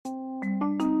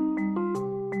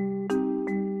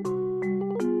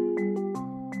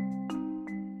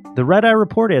The Red Eye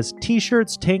Report has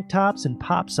t-shirts, tank tops, and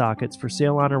pop sockets for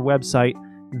sale on our website,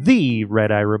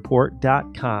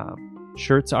 theredeyereport.com.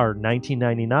 Shirts are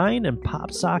 $19.99 and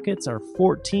pop sockets are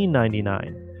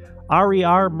 $14.99.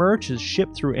 RER merch is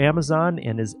shipped through Amazon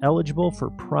and is eligible for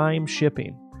Prime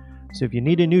shipping. So if you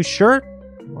need a new shirt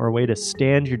or a way to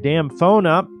stand your damn phone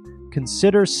up,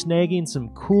 consider snagging some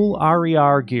cool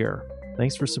RER gear.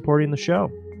 Thanks for supporting the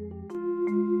show.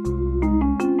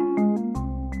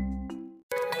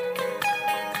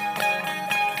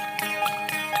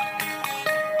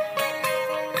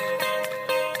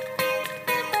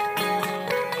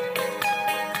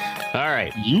 All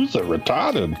right. You's a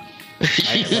retarded.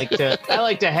 I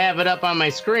like to have it up on my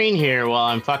screen here while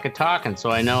I'm fucking talking,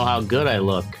 so I know how good I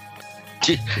look.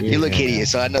 You look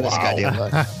hideous, so I know this goddamn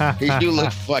lie. You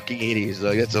look fucking hideous,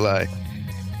 though. That's a lie.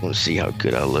 I want to see how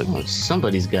good I look. Well,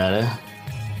 somebody's gotta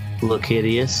look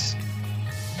hideous.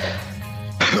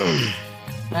 All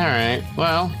right.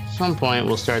 Well, at some point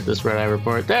we'll start this Red Eye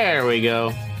Report. There we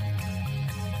go.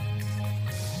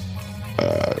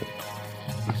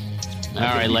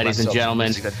 All right, ladies and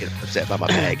gentlemen.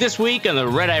 This week on the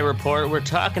Red Eye Report, we're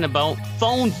talking about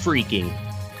phone freaking.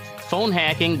 Phone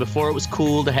hacking before it was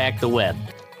cool to hack the web.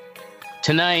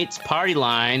 Tonight's party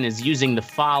line is using the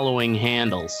following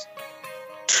handles.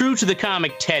 True to the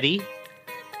comic Teddy.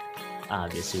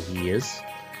 Obvious who he is.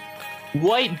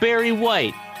 White Barry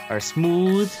White, our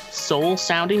smooth,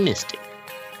 soul-sounding mystic.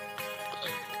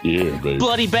 Yeah, baby.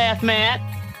 Bloody Bath Matt,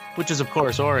 which is, of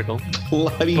course, Oracle.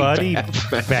 Bloody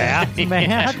Bath Matt? What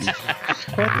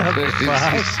the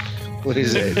fuck? What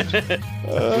is it?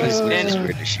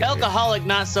 And Alcoholic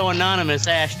Not So Anonymous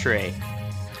Ashtray.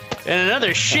 And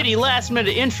another shitty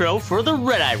last-minute intro for the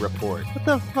Red Eye Report. What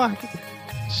the fuck?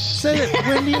 Say it.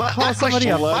 When do you call somebody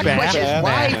a Bath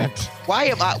Matt?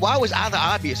 Why was I the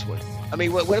obvious one? I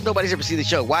mean, what if nobody's ever seen the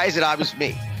show? Why is it obvious to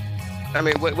me? I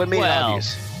mean, what made it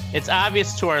obvious? It's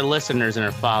obvious to our listeners and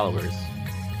our followers.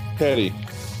 Teddy,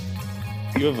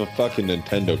 you have a fucking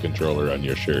Nintendo controller on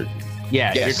your shirt.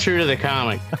 Yeah, yes. You're true to the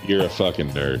comic. You're a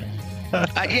fucking nerd.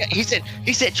 Yeah,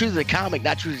 he said true to the comic,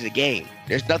 not true to the game.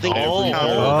 There's nothing. Every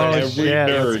nerd let's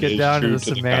get down to the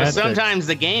semantics. Sometimes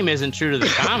the game isn't true to the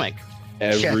comic.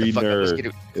 Every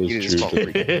nerd is true to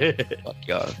the game. Fuck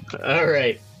God. All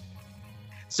right.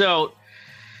 So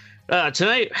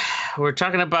tonight we're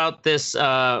talking about this.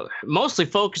 Mostly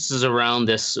focuses around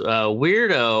this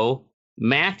weirdo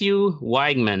Matthew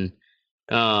Weigman.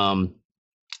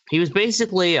 He was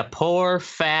basically a poor,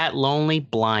 fat, lonely,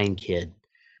 blind kid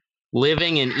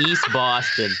living in East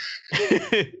Boston.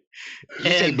 You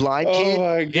say blind kid? Oh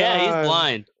my God. Yeah, he's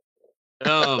blind.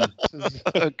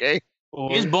 Okay.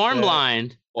 He was born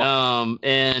blind.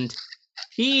 And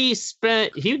he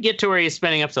would get to where he's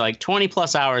spending up to like 20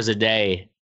 plus hours a day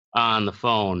on the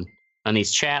phone on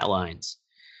these chat lines.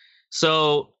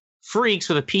 So freaks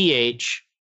with a PH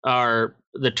are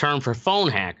the term for phone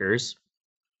hackers.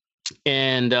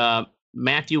 And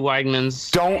Matthew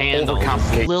Weigman's handle,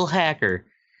 Lil Hacker.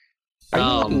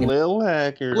 Lil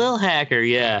Hacker. Lil Hacker,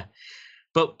 yeah.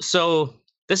 But so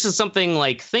this is something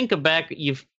like, think back,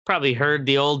 you've probably heard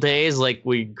the old days, like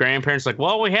we grandparents like,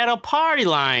 well, we had a party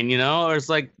line, you know, or it's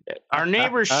like our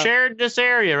neighbors shared this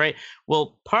area, right?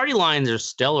 Well, party lines are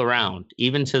still around,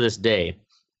 even to this day.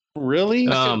 Really?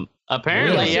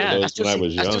 Apparently, yeah. When I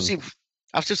was young.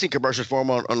 I've still seen commercials for them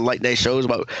on late night shows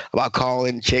about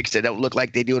calling chicks that don't look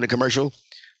like they do in a commercial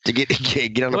to get on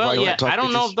the party line. I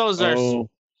don't know if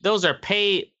those are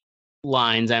pay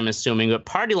lines, I'm assuming, but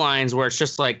party lines where it's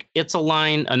just like it's a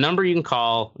line, a number you can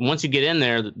call. And once you get in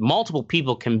there, multiple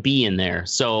people can be in there.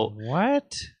 So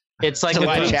what? It's like a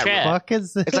live chat. Fuck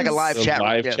is this? It's like a live chat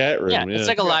room. Yeah, it's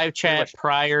like a live chat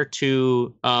prior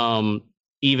to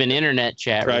even internet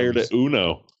chat. Prior to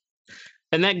Uno.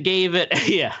 And that gave it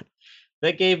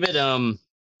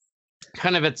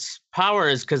kind of its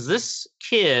powers, because this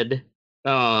kid,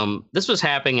 this was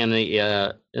happening in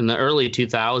the early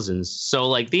 2000s. So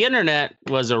like the internet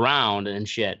was around and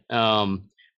shit.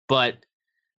 But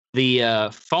the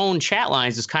phone chat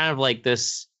lines is kind of like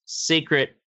this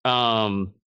secret, subgroup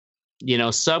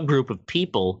of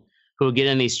people who get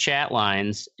in these chat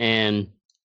lines and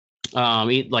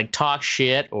like talk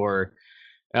shit, or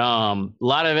a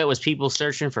lot of it was people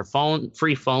searching for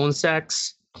free phone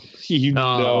sex.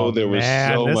 There was so much shit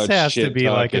talking. This has to be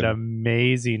like an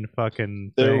amazing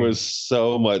fucking thing. There was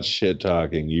so much shit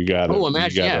talking. You gotta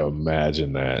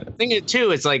imagine that. I think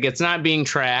too, it's like it's not being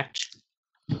tracked.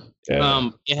 Yeah.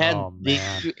 You had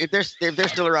if they're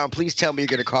still around, please tell me you're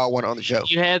gonna call one on the show.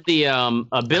 You had the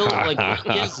ability, like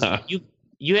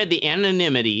you had the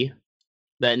anonymity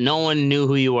that no one knew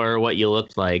who you were or what you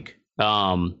looked like.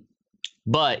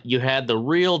 but you had the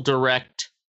real direct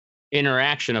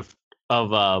interaction of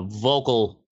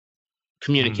vocal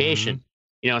communication. Mm-hmm.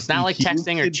 You know, it's not like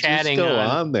texting or chatting. Just go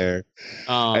on there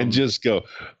and just go.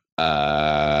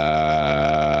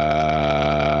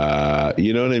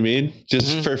 You know what I mean?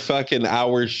 Just for fucking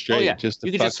hours straight, just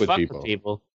to fuck with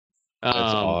people. That's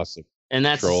awesome. And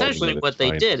that's essentially what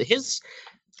they did.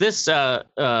 This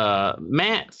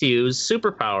Matthew's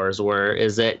superpowers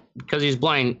is that because he's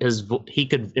blind, he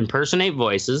could impersonate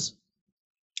voices.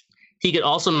 He could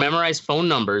also memorize phone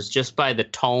numbers just by the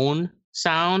tone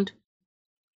sound.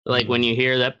 Like when you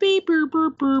hear that beep, boop,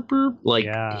 boop, boop, boop, like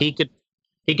he could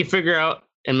figure out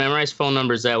and memorize phone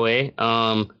numbers that way.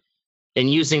 And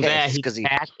using that, he could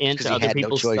hack into other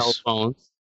people's cell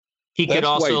phones. He could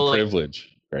also white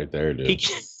privilege right there, dude. He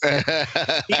could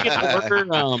order.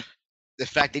 The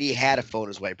fact that he had a phone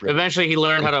is white privilege. Eventually, he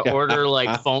learned how to order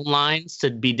like phone lines to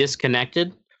be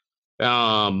disconnected.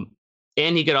 And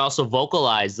he could also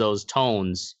vocalize those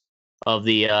tones of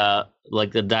the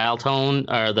like the dial tone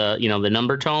or the the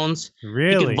number tones.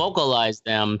 Really, he could vocalize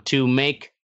them to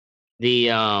make the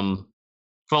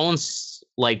phones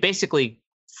like basically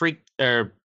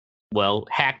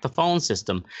hack the phone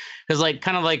system. Because like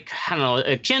kind of like I don't know,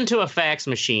 akin to a fax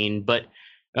machine, but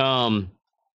a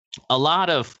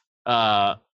lot of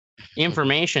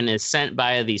information is sent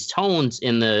by these tones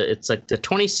it's like the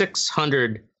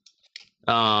 2600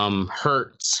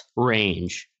 hertz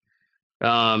range.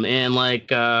 And like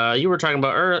you were talking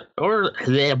about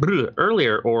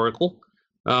earlier, Oracle,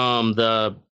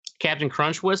 the Captain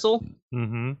Crunch whistle.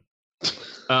 Mm-hmm.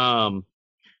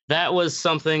 That was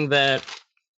something that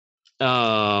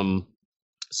so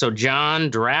John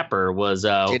Draper was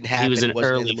he was an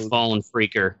early phone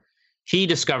freaker. He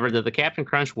discovered that the Captain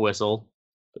Crunch whistle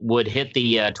would hit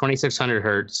the 2600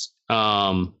 hertz.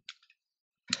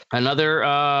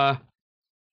 Another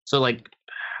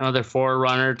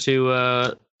forerunner to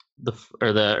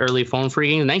the early phone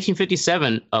freaking. In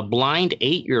 1957, a blind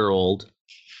 8-year-old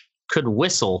could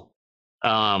whistle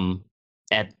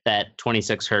at that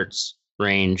 26 hertz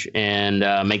range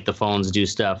and make the phones do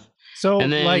stuff. So,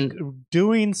 like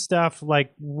doing stuff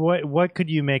like what could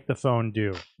you make the phone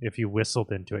do if you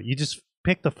whistled into it? You just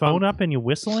pick the phone up and you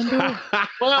whistle into it?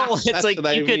 Well, it's like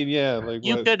you could. Yeah, like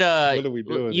you could. What are we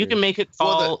doing? You can make it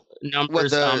call numbers.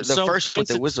 The first with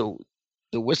the whistle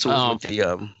was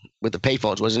with the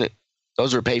payphones, wasn't it?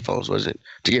 Those were payphones, wasn't it?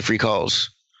 To get free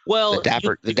calls. Well,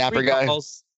 the dapper guy.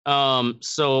 Calls,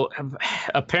 so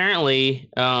apparently,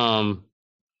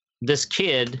 this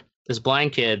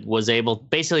blind kid was able.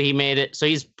 Basically, he made it. So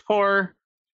he's poor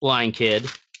blind kid.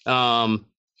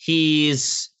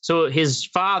 His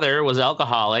father was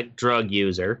alcoholic, drug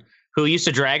user, who used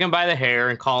to drag him by the hair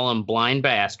and call him blind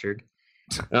bastard.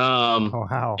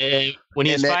 Wow. And when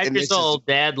he was 5 years old,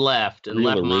 Dad left and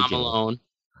left Mom alone.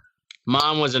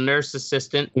 Mom was a nurse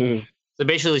assistant. So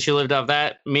basically, she lived off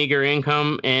that meager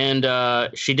income, and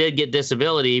she did get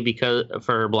disability for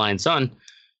her blind son,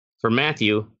 for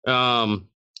Matthew.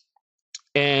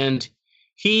 And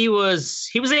he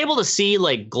was able to see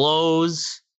like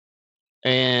glows,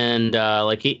 and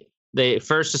they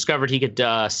first discovered he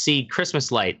could see Christmas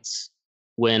lights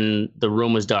when the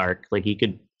room was dark. Like he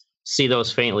could see those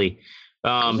faintly.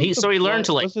 He learned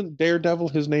to like. Wasn't Daredevil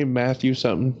his name Matthew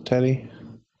something, Teddy?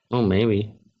 Oh,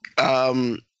 maybe.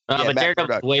 But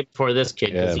Daredevil's way before this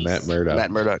kid. Yeah, Matt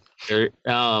Murdock.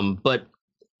 But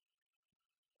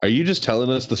are you just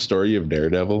telling us the story of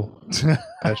Daredevil?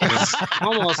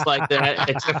 Almost like that,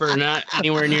 except for not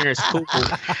anywhere near as cool.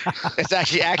 It's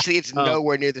actually it's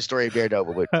nowhere near the story of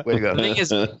Daredevil. But way to go. The thing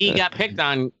is, he got picked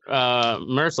on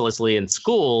mercilessly in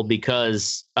school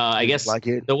because I guess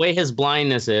the way his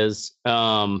blindness is,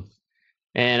 and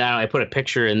I put a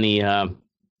picture in the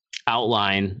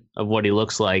outline of what he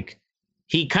looks like.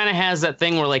 He kind of has that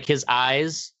thing where like his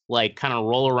eyes like kind of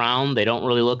roll around. They don't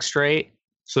really look straight.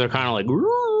 So they're kind of like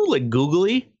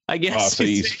googly, I guess. Oh, so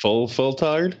he's full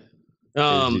tard?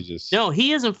 No,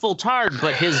 he isn't full tard,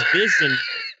 but his vision,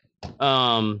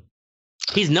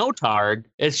 he's no tard.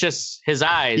 It's just his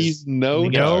eyes. He's no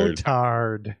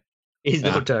tard. He's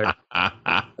no tard.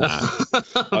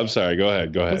 I'm sorry. Go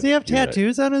ahead. Does he have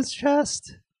tattoos on his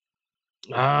chest?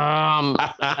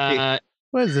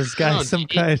 What is this guy? Some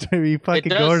kind of he fucking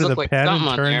go to the pen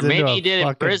and turns into maybe he did it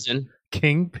in prison.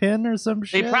 Kingpin or some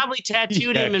shit. They probably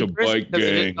tattooed him in prison because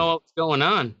they didn't know what was going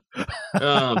on.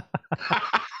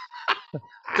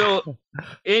 So,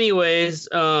 anyways,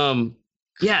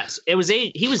 yes, it was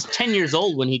he was 10 years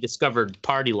old when he discovered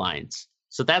party lines.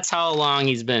 So that's how long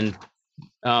he's been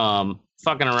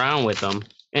fucking around with them.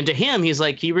 And to him,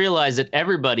 he realized that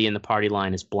everybody in the party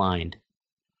line is blind.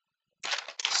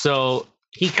 So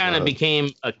he kind of became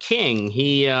a king.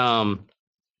 He also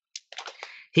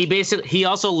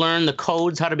learned the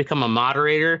codes, how to become a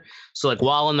moderator. So like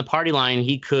while in the party line,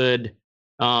 he could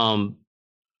with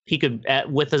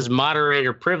his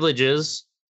moderator privileges,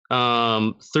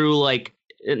 through like,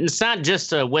 it's not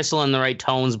just whistling the right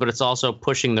tones, but it's also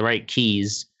pushing the right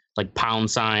keys, like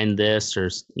 £, this,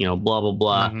 or, blah, blah,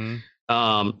 blah.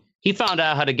 Mm-hmm. He found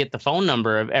out how to get the phone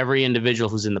number of every individual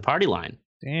who's in the party line.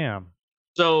 Damn.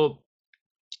 So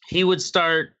he would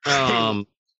start,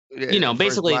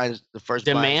 basically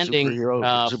demanding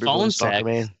phone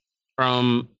sex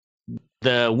from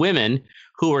the women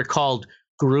who were called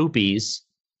groupies.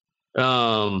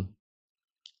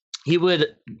 He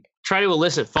would try to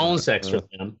elicit phone sex from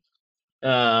them.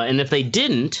 And if they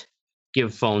didn't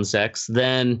give phone sex,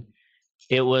 then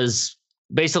it was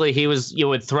basically you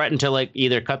would threaten to like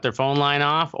either cut their phone line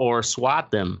off or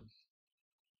swat them.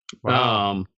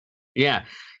 Wow. Yeah.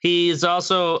 He's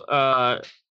also by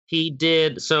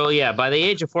the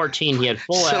age of 14, he had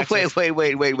full access.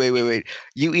 Wait.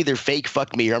 You either fake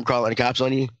fuck me or I'm calling the cops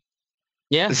on you?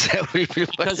 Yeah.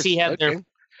 Because he had their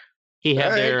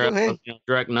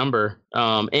direct number.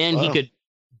 And he could,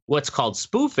 what's called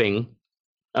spoofing.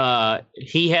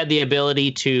 He had the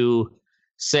ability to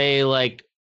say like,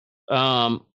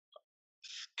 whatever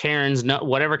Karen's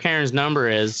number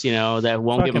is, that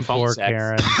won't give him phone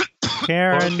sex.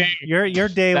 Karen, your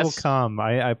day will come.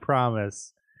 I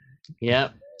promise. Yeah,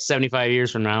 75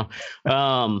 years from now.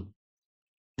 But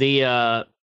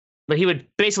he would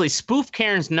basically spoof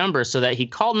Karen's number so that he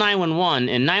called 911,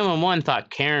 and 911 thought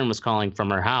Karen was calling from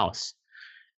her house.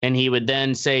 And he would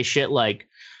then say shit like,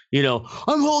 I'm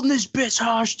holding this bitch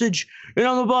hostage and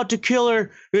I'm about to kill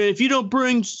her. If you don't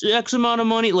bring X amount of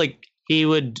money, like he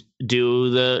would do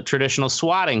the traditional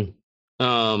swatting.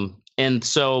 And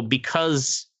so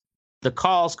because the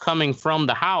calls coming from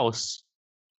the house,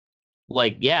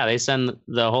 they send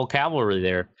the whole cavalry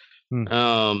there.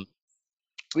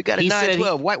 We got a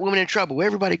 912, white woman in trouble.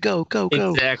 Everybody go.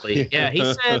 Exactly. Yeah,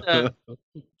 he said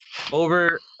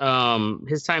over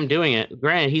his time doing it,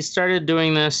 granted, he started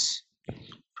doing this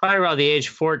probably around the age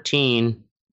 14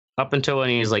 up until when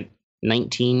he was like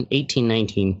 19.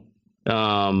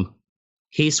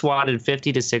 He swatted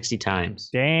 50 to 60 times.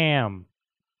 Damn.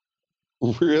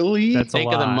 Really? That's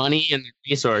think a lot. Of the money and the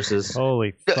resources.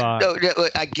 Holy fuck. No,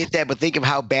 I get that, but think of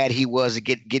how bad he was at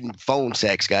getting phone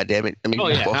sex, goddammit. I mean,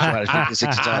 50 to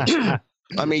 60 times.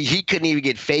 I mean, he couldn't even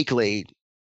get fake laid.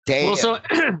 Damn. Well, so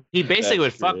he basically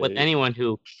would fuck with anyone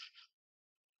who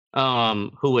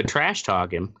would trash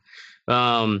talk him.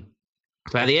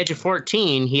 By the age of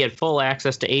 14, he had full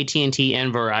access to AT&T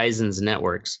and Verizon's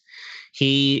networks.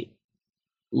 He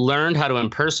learned how to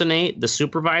impersonate the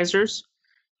supervisors.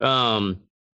 And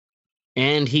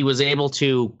he was able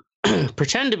to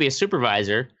pretend to be a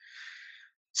supervisor,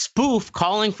 spoof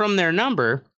calling from their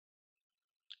number,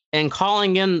 and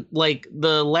calling in like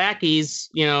the lackeys,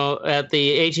 at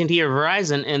the AT&T or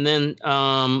Verizon, and then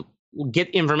get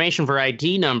information for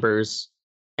ID numbers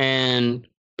and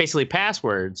basically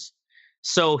passwords.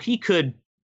 So he could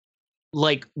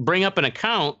like bring up an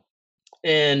account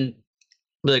and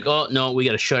be like, oh no, we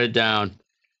got to shut it down.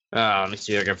 Let me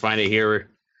see if I can find it here.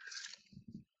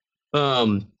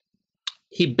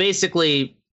 He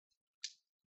basically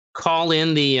call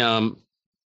in the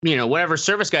whatever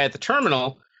service guy at the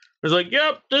terminal was like,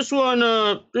 yep, this one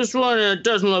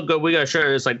doesn't look good. We gotta shut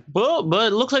it. It's like, but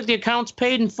it looks like the account's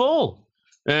paid in full.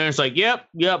 And it's like, yep,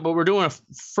 but we're doing a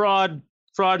fraud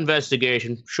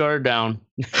investigation. Shut it down.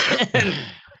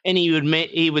 and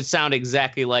he would sound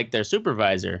exactly like their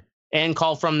supervisor and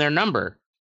call from their number.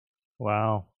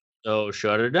 Wow. So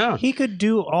shut it down. He could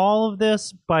do all of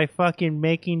this by fucking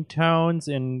making tones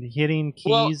and hitting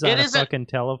keys on a fucking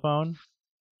telephone.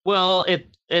 Well,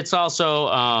 it's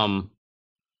also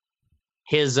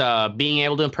his being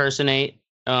able to impersonate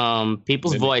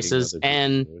people's voices,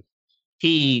 and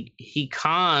he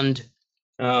conned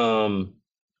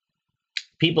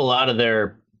people out of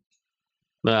their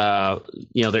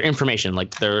their information,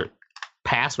 like their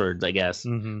passwords, I guess.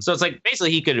 Mm-hmm. So it's like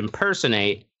basically he could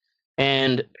impersonate.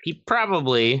 And he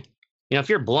probably, if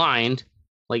you're blind,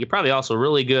 like you're probably also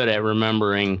really good at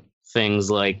remembering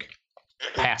things like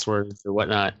passwords or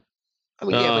whatnot. I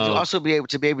mean, but to also be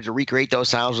able to recreate those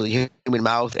sounds with the human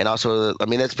mouth, and also, I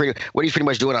mean, that's what he's pretty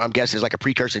much doing. I'm guessing is like a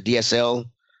precursor to DSL,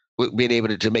 being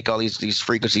able to make all these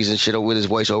frequencies and shit with his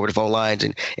voice over the phone lines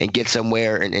and get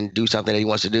somewhere and do something that he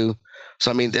wants to do. So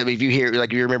I mean, if you hear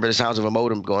you remember the sounds of a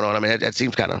modem going on, I mean that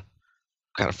seems kind of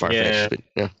far-fetched.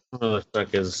 Yeah. What the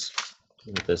fuck is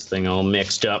This thing all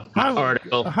mixed up.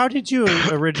 Article. How did you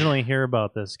originally hear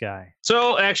about this guy?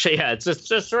 So actually, yeah, it's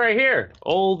just right here,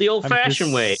 the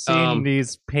old-fashioned way. Seeing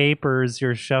these papers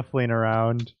you're shuffling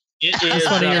around. It is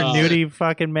one of your nudie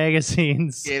fucking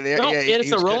magazines. Yeah,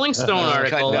 it's a Rolling Stone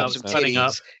article I was cutting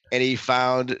up, and he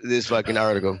found this fucking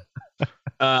article.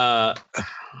 Got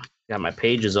my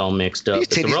pages all mixed up.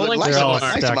 The Rolling Stone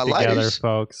stuck together,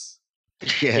 folks.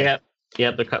 Yeah.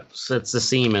 Yep, it's the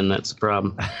semen that's the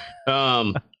problem.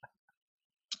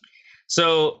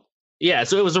 So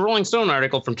it was a Rolling Stone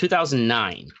article from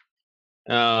 2009.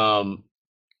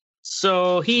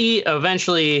 So he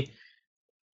eventually,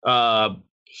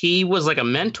 he was like a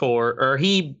mentor, or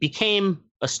he became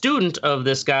a student of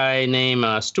this guy named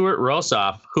Stuart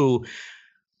Rossoff, who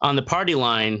on the party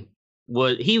line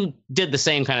he did the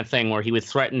same kind of thing where he would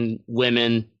threaten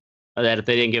women that if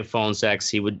they didn't give phone sex,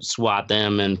 he would swat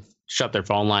them and shut their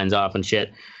phone lines off and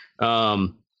shit.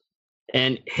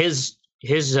 And his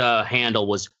handle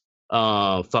was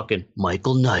fucking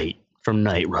Michael Knight from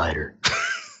Knight Rider.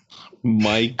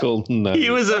 Michael Knight. He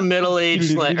was a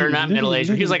middle-aged, or not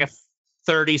middle-aged, he was like a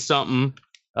 30-something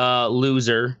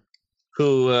loser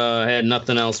who had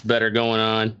nothing else better going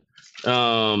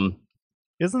on.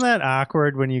 Isn't that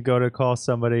awkward when you go to call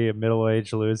somebody a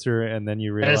middle-aged loser and then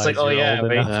you realize it's like, you're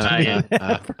old enough to be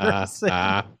that person?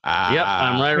 Yep,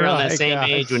 I'm right around that same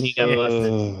age when he got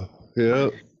busted.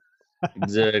 Yep.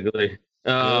 Exactly.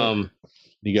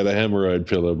 You got a hemorrhoid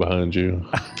pillow behind you.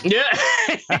 Yeah.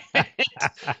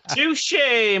 Touche,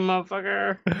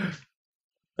 motherfucker.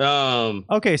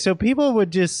 Okay, so people would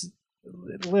just,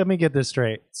 let me get this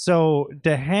straight. So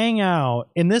to hang out,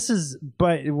 and this is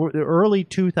the early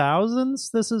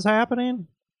 2000s this is happening?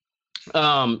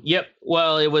 Yep.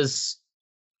 Well, it was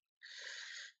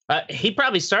he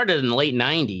probably started in the late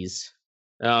 90s.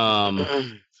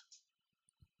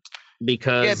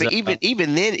 Because but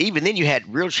even then you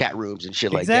had real chat rooms and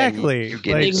shit like exactly.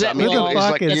 that. Exactly.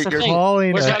 You're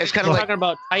calling. It's kind of talking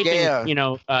about typing,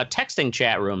 texting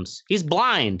chat rooms. He's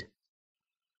blind.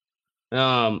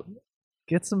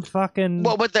 Get some fucking.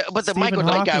 Well, but the Michael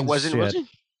Knight guy wasn't, was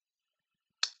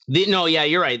he? No, yeah,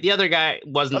 you're right. The other guy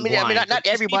wasn't blind. I mean, not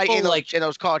everybody in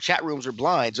those called chat rooms are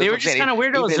blind. So they were just kind of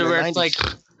weirdos. Where it's like,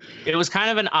 it was kind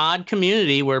of an odd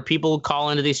community where people call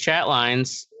into these chat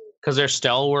lines because their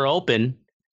still were open,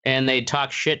 and they'd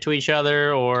talk shit to each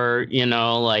other, or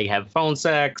like have phone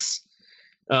sex.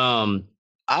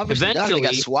 Obviously, eventually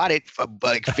got swatted for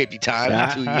like 50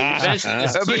 times in 2 years.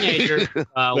 This teenager.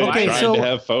 Okay, so to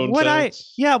have phone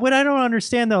sex. What I don't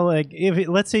understand though, like if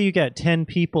let's say you got 10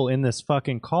 people in this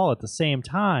fucking call at the same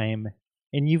time,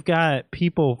 and you've got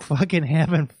people fucking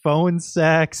having phone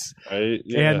sex, and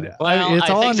it's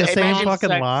all on the same fucking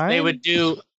line. They would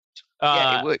do.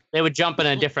 They would jump in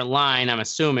a different line, I'm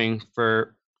assuming,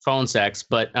 for phone sex,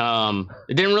 but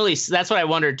it didn't really. That's what I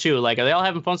wondered too. Like, are they all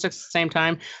having phone sex at the same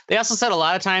time? They also said a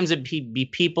lot of times it'd be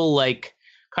people like,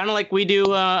 kind of like we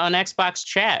do on Xbox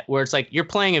chat, where it's like you're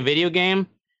playing a video game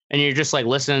and you're just like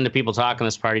listening to people talk in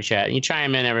this party chat, and you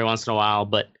chime in every once in a while,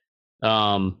 but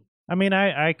I mean,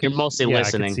 I could, you're mostly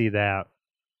listening. I could see that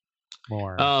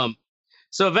more.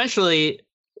 So eventually,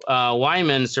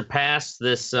 Wyman surpassed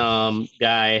this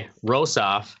guy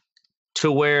Rossoff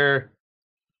to where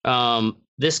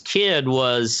this kid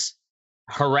was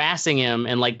harassing him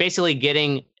and like basically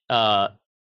getting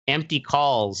empty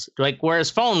calls, like where his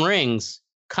phone rings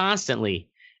constantly,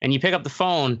 and you pick up the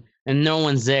phone and no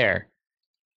one's there,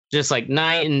 just like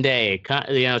night and day,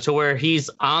 to where he's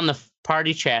on the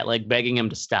party chat like begging him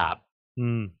to stop.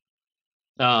 And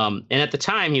at the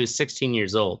time he was 16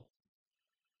 years old.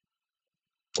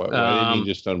 Why didn't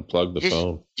he just unplug the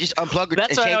phone? Just unplug it.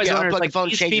 That's what I always wondered. Unplug the phone,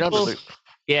 change numbers.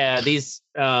 Yeah, these.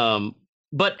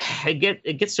 But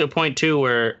it gets to a point too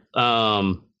where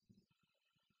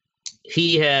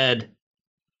he had.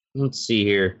 Let's see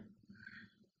here.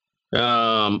 He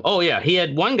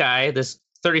had one guy, this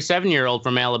 37-year-old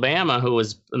from Alabama, who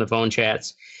was in the phone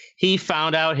chats. He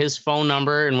found out his phone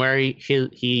number and where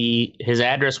his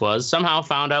address was. Somehow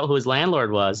found out who his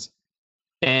landlord was,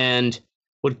 and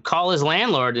would call his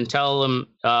landlord and tell him,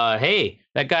 hey,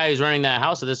 that guy who's running that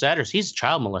house at this address, he's a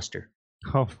child molester.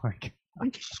 Oh my God.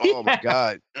 Oh my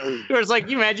God. It was like,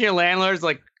 you imagine your landlord's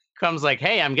like, comes like,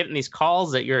 hey, I'm getting these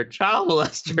calls that you're a child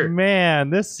molester.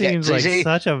 Man, this seems like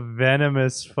such a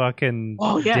venomous fucking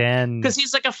den. Because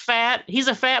he's a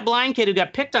fat blind kid who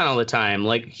got picked on all the time.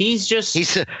 Like he's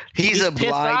a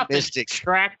blind mystic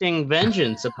extracting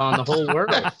vengeance upon the whole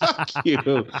world. Fuck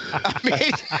you.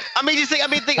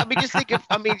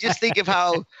 Just think of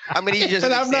how. I mean, it's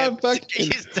not that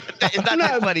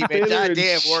funny, man. God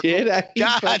damn, Oracle.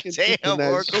 God damn,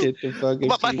 Oracle.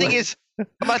 But my thing is,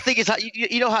 My thing is how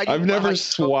you know how I've never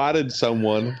swatted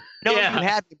someone. No, you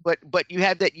haven't, but you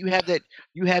have that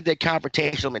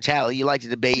confrontational mentality. You like to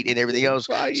debate and everything else.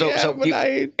 You like to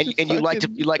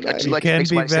can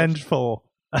be vengeful.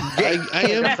 I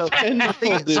am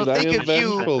vengeful, dude. So think of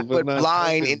you, but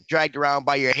blind and dragged around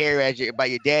by your hair by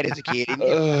your dad as a kid. And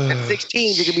at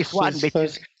 16, you're gonna be swatting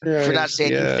bitches for not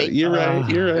saying you're fake. You're right.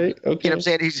 Okay. You know what I'm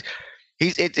saying?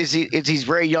 He's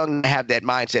very young to have that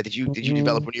mindset that you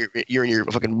develop when you're in your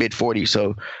fucking mid 40s.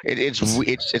 So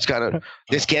it's kind of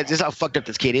this is how fucked up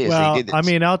this kid is. Well, I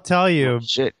mean, I'll tell you,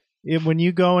 when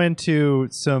you go into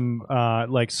some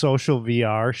like social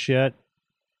VR shit,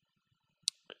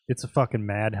 it's a fucking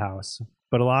madhouse.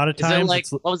 But a lot of times, like,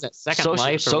 what was it? Second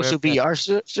Life, social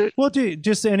VR shit. Well, dude,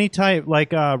 just any type,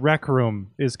 like Rec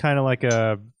Room is kind of like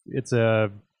it's a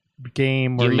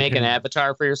game where you make an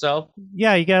avatar for yourself.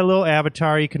 Yeah, you got a little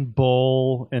avatar. You can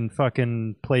bowl and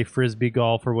fucking play frisbee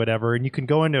golf or whatever, and you can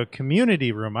go into a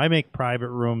community room. I make private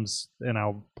rooms, and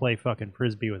I'll play fucking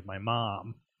frisbee with my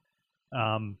mom.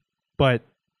 But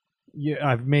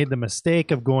I've made the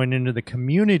mistake of going into the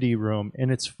community room, and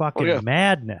it's fucking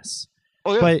madness.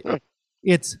 But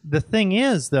the thing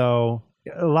is, though,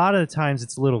 a lot of the times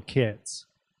it's little kids.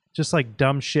 Just like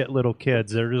dumb shit little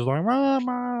kids. They're just like,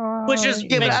 which is,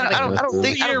 I don't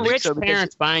think your rich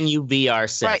parents buying you VR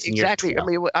sets. Right, exactly.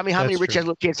 I mean, how many rich ass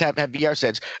little kids have VR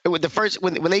sets? The first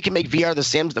when they can make VR The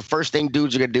Sims, the first thing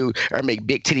dudes are gonna do are make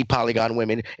big titty polygon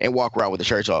women and walk around with the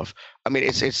shirts off. I mean,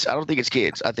 it's. I don't think it's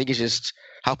kids. I think it's just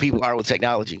how people are with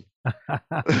technology.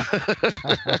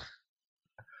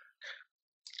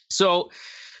 So,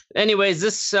 anyways,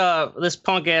 this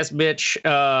punk ass bitch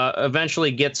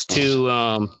eventually gets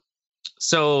to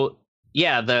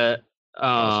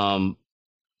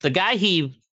the guy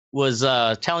he was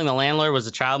telling the landlord was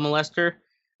a child molester.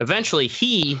 Eventually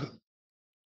he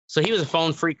was a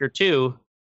phone freaker too.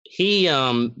 He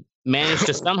managed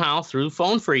to somehow through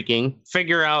phone freaking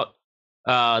figure out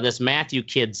this Matthew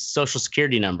kid's social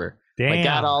security number. Damn. Like,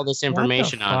 got all this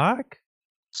information on it.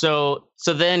 So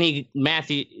then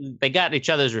they got each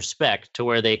other's respect to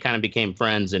where they kind of became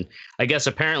friends, and I guess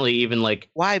apparently even like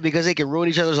why? Because they can ruin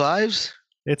each other's lives.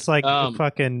 It's like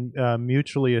fucking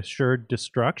mutually assured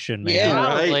destruction, man. Yeah,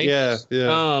 right. Yeah.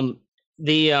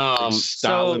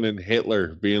 Stalin and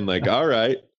Hitler being like, all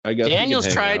right, I guess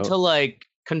Daniels tried to like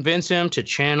convince him to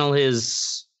channel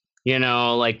his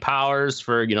like powers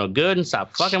for good and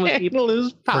stop fucking with people.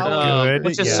 His powers,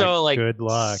 which is so like good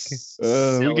luck.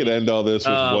 We could end all this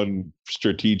with one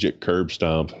strategic curb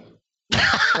stomp.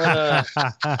 You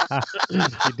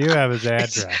do have his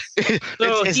address. So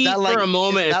it's not like, for a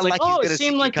moment, it's like, it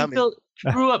seemed like he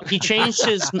grew up. He changed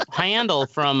his handle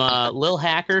from Lil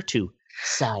Hacker to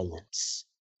Silence.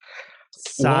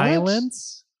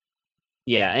 Silence?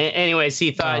 Yeah. Anyways,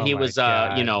 he thought he was,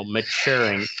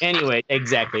 maturing. Anyway,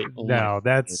 exactly. No,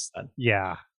 that's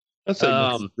That's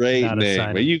a great name.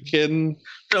 Are you kidding?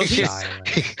 So he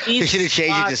should have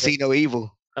changed it to See No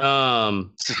Evil. At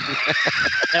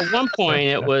one point,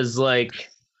 it was like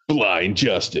Blind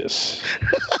Justice.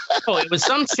 It was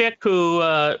some chick who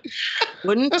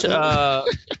wouldn't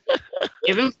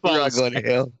give him phones. You're not going to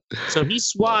hell. So he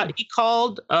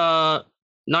called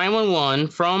 911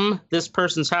 from this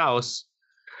person's house.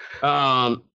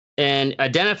 And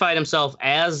identified himself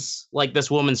as like this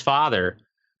woman's father,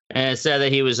 and said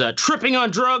that he was tripping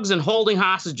on drugs and holding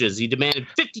hostages. He demanded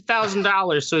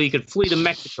 $50,000 so he could flee to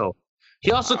Mexico.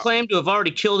 He also claimed to have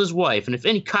already killed his wife, and if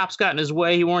any cops got in his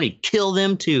way, he warned he'd kill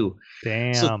them too.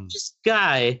 Damn. So this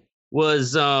guy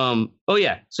was so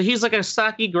he's like a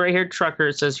stocky gray-haired trucker.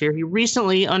 It says here he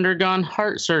recently undergone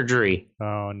heart surgery.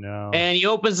 Oh no. And he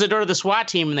opens the door to the SWAT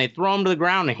team, and they throw him to the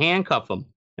ground and handcuff him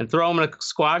and throw him in a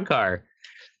squad car.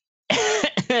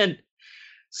 And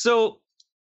so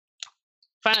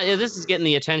finally, this is getting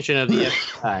the attention of the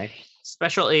FBI.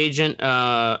 Special Agent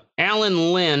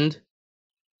Alan Lind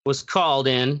was called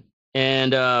in,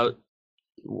 and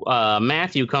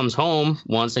Matthew comes home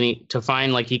once and to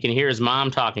find like he can hear his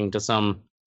mom talking to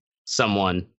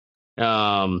someone.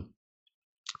 And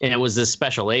it was this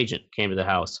special agent came to the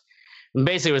house and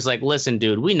basically was like, listen,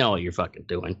 dude, we know what you're fucking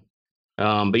doing.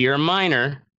 But you're a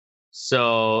minor.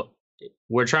 So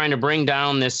we're trying to bring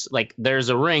down this, like, there's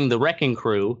a ring, the Wrecking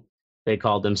Crew, they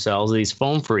called themselves, these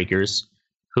phone freakers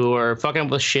who are fucking up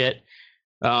with shit.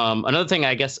 Another thing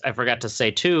I guess I forgot to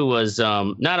say too was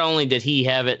not only did he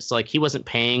have it, so like he wasn't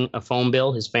paying a phone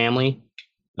bill, his family,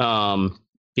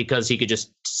 because he could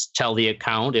just tell the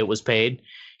account it was paid.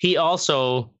 He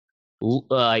also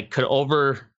could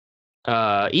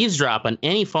eavesdrop on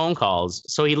any phone calls.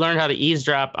 So he learned how to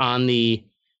eavesdrop on the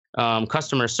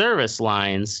customer service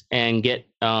lines and get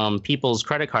people's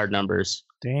credit card numbers.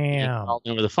 Damn.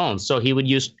 Over the phone. So he would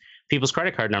use people's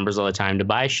credit card numbers all the time to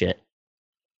buy shit.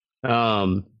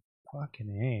 Fucking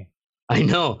A. I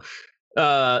know.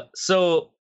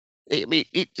 So I mean,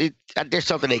 there's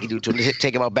something they can do to him.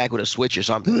 Take him out back with a switch or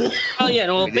something. Oh yeah,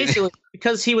 well, basically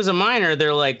because he was a minor,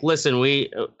 they're like, listen, we,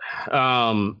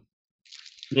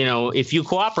 if you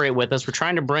cooperate with us, we're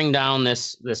trying to bring down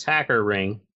this hacker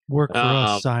ring. Work for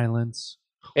us, Silence.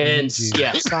 And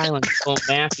yeah, Silence. Well,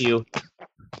 Matthew.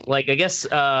 Like, I guess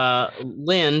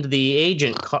Lind, the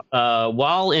agent,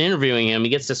 while interviewing him, he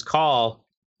gets this call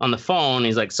on the phone.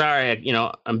 He's like, sorry,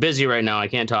 I'm busy right now. I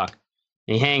can't talk.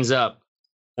 And he hangs up.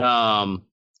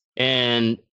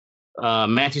 And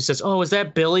Matthew says, oh, is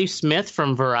that Billy Smith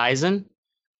from Verizon?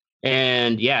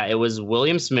 And yeah, it was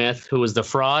William Smith, who was the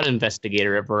fraud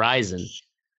investigator at Verizon.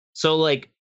 So like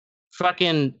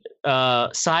fucking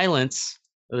Silence,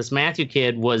 this Matthew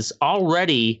kid, was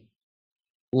already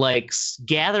like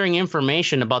gathering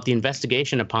information about the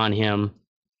investigation upon him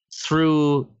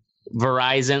through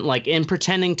Verizon, like in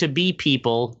pretending to be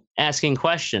people asking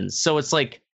questions. So it's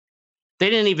like they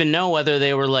didn't even know whether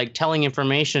they were like telling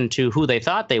information to who they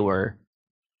thought they were.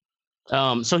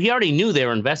 So he already knew they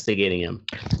were investigating him.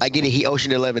 I get it. He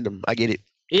Ocean 11 them. I get it.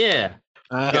 Yeah.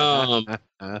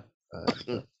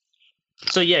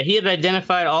 So yeah, he had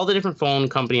identified all the different phone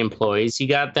company employees. He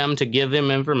got them to give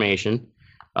him information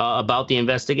about the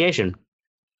investigation.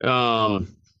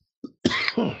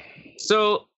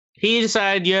 So he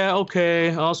decided, yeah,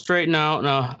 okay, I'll straighten out.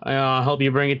 No, I'll help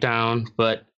you bring it down.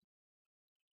 But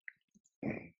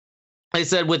they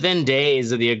said within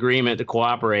days of the agreement to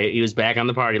cooperate, he was back on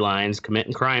the party lines,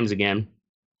 committing crimes again.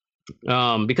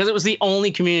 Because it was the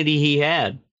only community he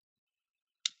had.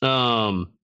 I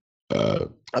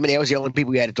mean, that was the only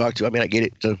people we had to talk to. I mean, I get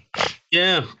it. So.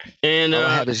 Yeah, and all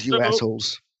I have is you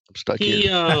assholes. I'm stuck here.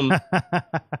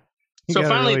 So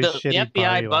finally, really the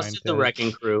FBI busted the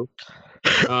wrecking crew,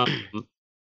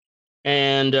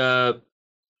 and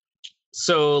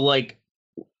so like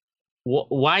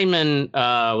Wyman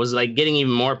was like getting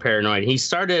even more paranoid. He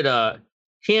started.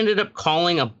 He ended up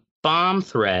calling a bomb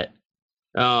threat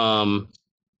to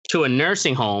a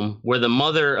nursing home where the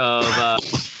mother of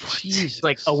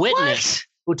like a witness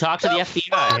who talked to the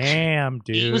FBI. Damn,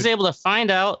 dude. He was able to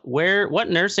find out what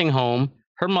nursing home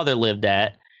her mother lived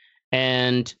at,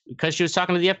 and because she was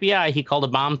talking to the FBI, he called a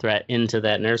bomb threat into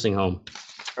that nursing home.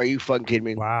 Are you fucking kidding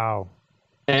me? Wow.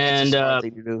 And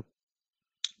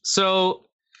so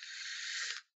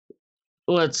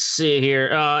let's see here.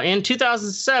 In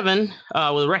 2007,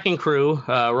 with Wrecking Crew,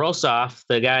 Rossoff,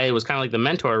 the guy who was kind of like the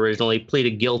mentor originally,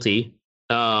 pleaded guilty.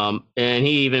 And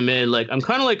he even admitted, like, I'm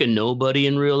kind of like a nobody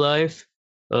in real life.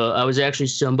 I was actually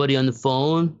somebody on the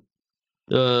phone,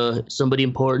 somebody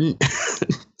important.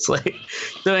 It's like,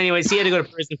 so anyways, he had to go to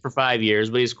prison for 5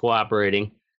 years, but he's cooperating.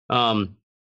 Wyman,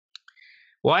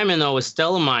 though, was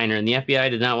still a minor, and the FBI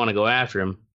did not want to go after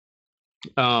him.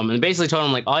 And basically told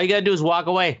him, like, all you got to do is walk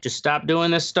away. Just stop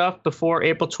doing this stuff before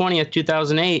April 20th,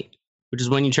 2008, which is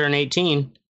when you turn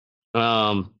 18.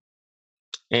 And,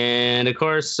 of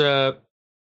course, he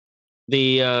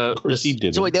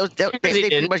didn't. So wait, they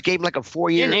pretty much gave him like a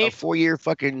 4 year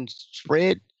fucking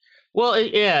spread. Well,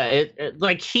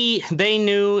 they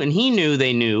knew and he knew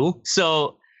they knew.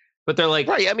 So, but they're like,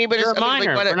 right? I mean, but you're a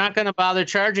minor. We're not going to bother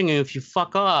charging you if you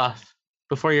fuck off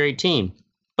before you're 18.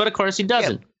 But of course, he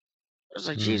doesn't. Yeah. I was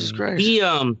like, Jesus Christ. He,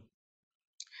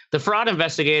 the fraud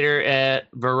investigator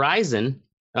at Verizon,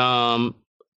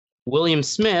 William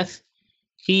Smith,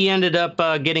 he ended up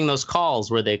getting those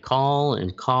calls where they call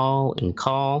and call and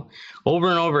call over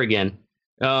and over again.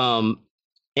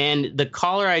 And the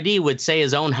caller ID would say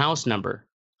his own house number.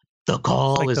 The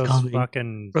call is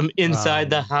coming from inside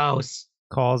the house.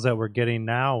 Calls that we're getting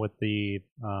now with the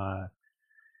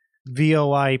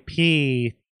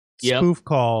VoIP spoof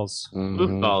calls.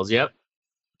 Spoof calls, yep.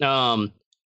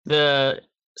 The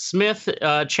Smith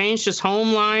changed his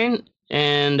home line,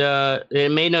 and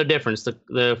it made no difference.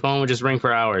 The phone would just ring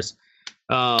for hours.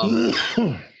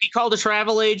 He called a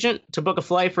travel agent to book a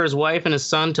flight for his wife and his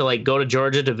son to like go to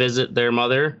Georgia to visit their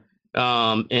mother.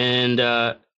 And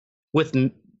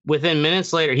within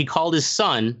minutes later, he called his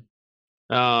son.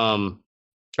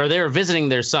 Or they were visiting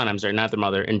their son. I'm sorry, not their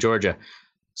mother, in Georgia.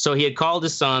 So he had called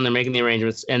his son. They're making the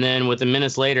arrangements, and then within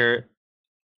minutes later,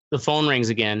 the phone rings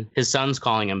again. His son's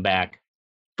calling him back,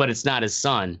 but it's not his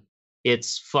son.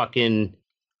 It's fucking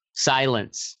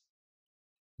Silence.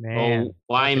 Man,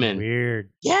 Wyman. Weird.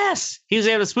 Yes, he was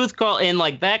able to smooth call in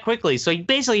like that quickly. So he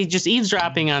basically just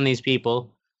eavesdropping on these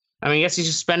people. I mean, I guess he's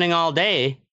just spending all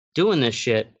day doing this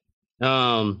shit.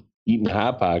 Eating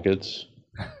Hot Pockets.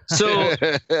 So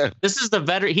this is the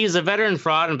veteran. He's a veteran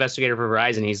fraud investigator for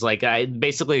Verizon. He's like,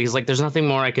 he's like, there's nothing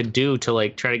more I could do to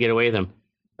like try to get away with him.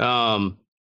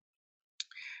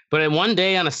 But one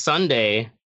day on a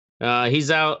Sunday, he's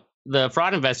out. The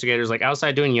fraud investigator's like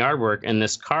outside doing yard work, and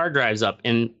this car drives up,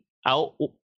 and out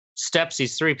steps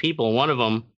these three people. One of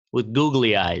them with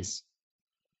googly eyes,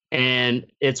 and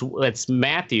it's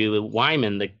Matthew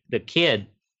Wyman, the kid,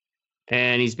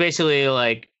 and he's basically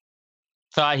like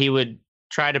thought he would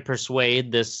try to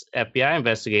persuade this FBI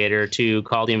investigator to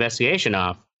call the investigation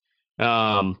off.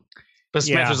 But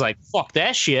Spencer's like, fuck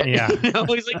that shit. Yeah.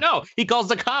 He's like, no, he calls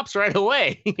the cops right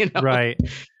away. Right.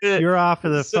 You're off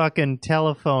of the fucking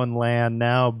telephone land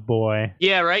now, boy.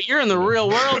 Yeah, right. You're in the real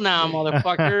world now,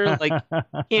 motherfucker. Like,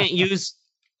 can't use.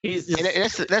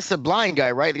 That's the blind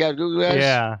guy, right? The guy with googly eyes.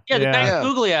 Yeah. Yeah, the guy with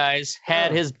googly eyes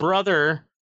had his brother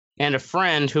and a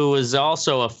friend who was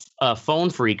also a phone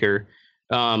freaker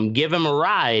give him a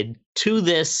ride to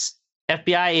this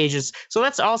FBI agents. So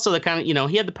that's also the kind of,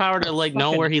 he had the power to like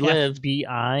know where he lived.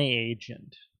 FBI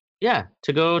agent. Yeah,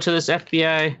 to go to this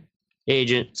FBI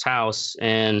agent's house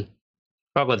and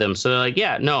fuck with him. So they're like,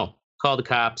 yeah, no, call the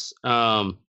cops.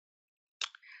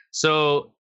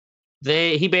 So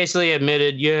he basically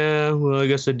admitted, yeah, well, I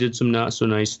guess I did some not so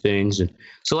nice things. And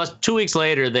so 2 weeks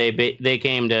later, they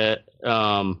came to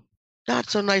not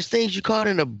so nice things. You caught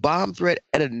in a bomb threat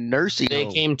at a nursing home.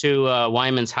 They came to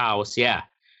Wyman's house, yeah,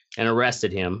 and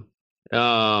arrested him.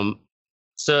 So,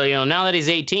 now that he's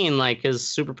 18, like his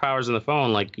superpowers on the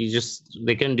phone, like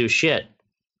they couldn't do shit.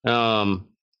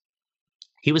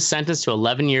 He was sentenced to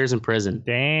 11 years in prison.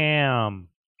 Damn.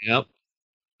 Yep.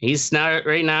 He's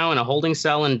right now in a holding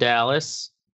cell in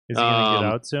Dallas. Is he going to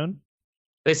get out soon?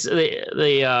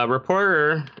 The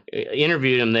reporter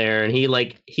interviewed him there, and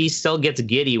he still gets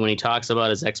giddy when he talks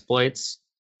about his exploits.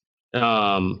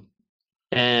 And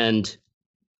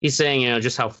he's saying,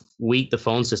 just how weak the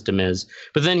phone system is.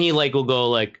 But then he will go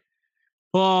like,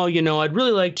 oh, I'd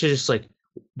really like to just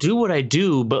do what I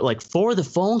do, but for the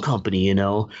phone company,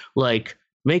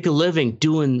 make a living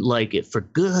doing it for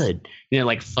good,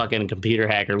 like fucking computer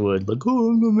hacker would. Like, oh,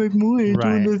 I'm gonna make money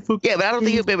doing that. Yeah, but I don't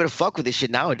think you'll be able to fuck with this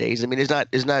shit nowadays. I mean, it's not.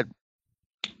 It's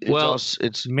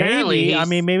maybe. I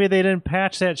mean, maybe they didn't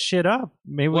patch that shit up.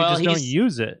 Maybe we just don't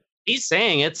use it. He's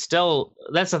saying it's still.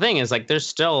 That's the thing is there's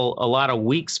still a lot of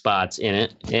weak spots in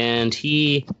it, and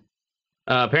he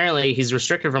apparently he's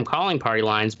restricted from calling party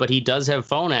lines, but he does have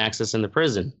phone access in the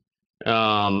prison.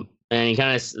 And he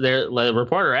the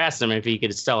reporter asked him if he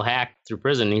could still hack through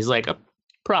prison. And he's like,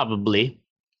 probably,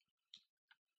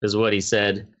 is what he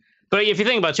said. But if you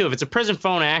think about it, too, if it's a prison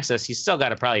phone access, he's still got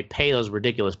to probably pay those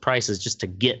ridiculous prices just to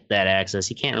get that access.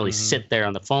 He can't really sit there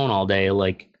on the phone all day,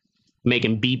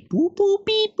 making beep, boop, boop,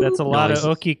 beep, boop. That's a lot of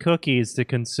ookie cookies to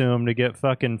consume to get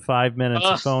fucking 5 minutes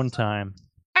of phone time.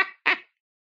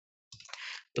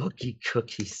 Ookie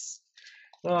cookies.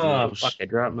 Oh, fuck, I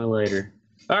dropped my lighter.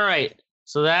 All right.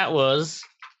 So that was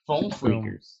Phone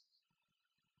Freakers.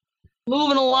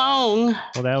 Moving along.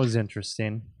 Well, that was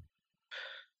interesting.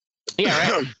 Yeah,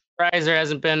 right. Surprised there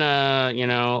hasn't been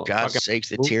God's sakes,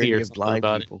 the tyranny of blind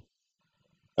people.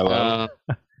 Hello.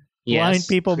 Blind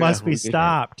people must be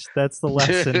stopped. That's the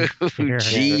lesson.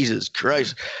 Jesus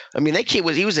Christ! I mean, that kid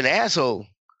was an asshole.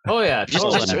 Oh yeah, just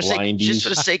for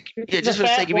the sake of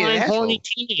being an asshole. Horny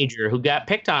teenager who got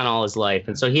picked on all his life,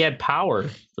 and so he had power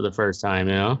for the first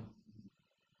time.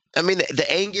 I mean, the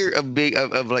anger of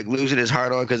losing his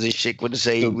heart on because his chick wouldn't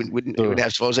say wouldn't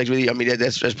have phone sex with you. I mean,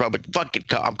 that's probably fucking.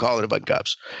 I'm calling it fucking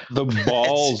cops. The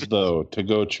balls, though, to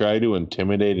go try to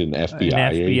intimidate an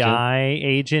FBI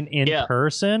agent in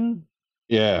person.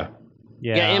 Yeah,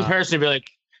 in person, to be like,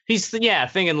 he's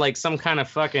thinking some kind of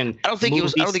fucking. I don't think it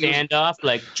was standoff.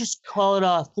 Just call it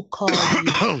off. We'll call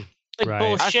it.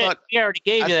 Bullshit. He already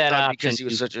gave you that option because he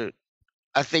was such a.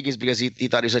 I think it's because he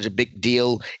thought he was such a big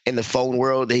deal in the phone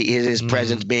world. His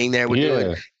presence being there would do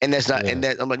it, and that's not. Yeah. And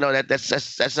that I'm like, no,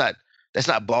 that's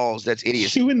not balls. That's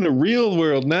idiocy. You in the real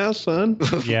world now, son.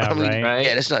 Yeah, I mean, right.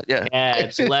 Yeah, that's not. Yeah, yeah.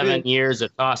 It's 11 years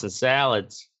of tossing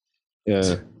salads.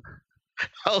 Yeah.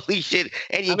 Holy shit!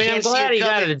 And you I'm can't glad see you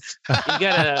got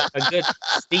a good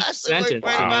steep sentence.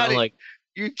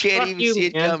 You can't even see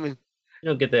it coming. You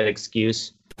don't get that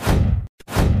excuse.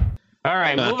 All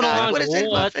right, moving along to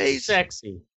what's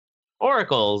sexy.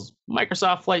 Oracle's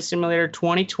Microsoft Flight Simulator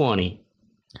 2020.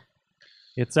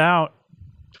 It's out.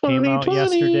 Came out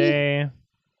yesterday.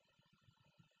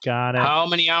 Got it. How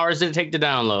many hours did it take to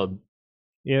download?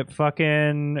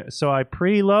 So I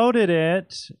preloaded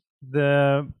it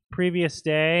the previous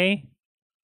day,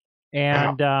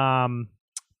 and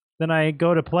then I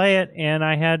go to play it, and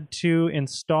I had to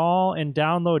install and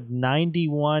download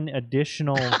 91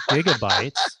 additional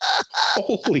gigabytes.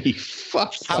 Holy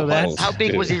fuck! How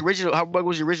big was the original? How big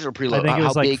was the original preload? I think it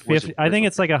was like 50. I think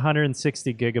it's like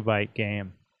 160 gigabyte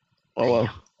game. Oh well.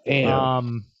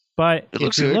 Damn. But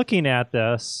if you're looking at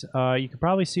this, you can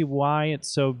probably see why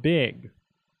it's so big.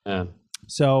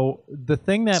 So the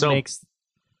thing that makes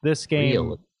this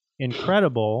game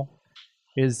incredible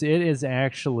is it is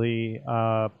actually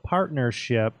a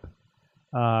partnership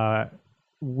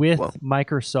with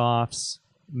Microsoft's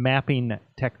mapping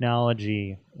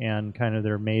technology and kind of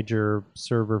their major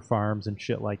server farms and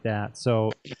shit like that.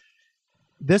 So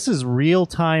this is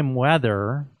real-time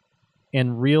weather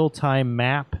and real-time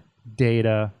map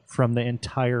data from the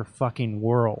entire fucking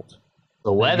world.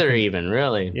 The weather even,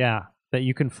 really? Yeah, that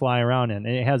you can fly around in.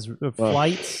 And it has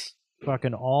flights,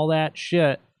 fucking all that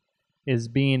shit is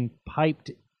being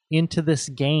piped into this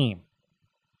game.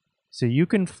 So you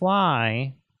can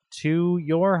fly to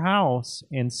your house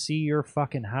and see your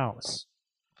fucking house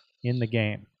in the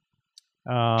game.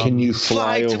 Can you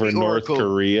fly over North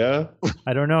Korea?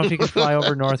 I don't know if you can fly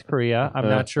over North Korea. I'm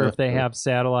not sure if they have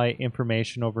satellite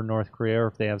information over North Korea or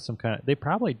if they have some kind of... They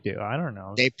probably do. I don't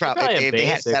know. They probably if they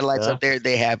have satellites up there,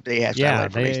 they have yeah,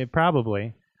 they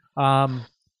probably.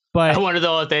 But I wonder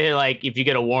though if they if you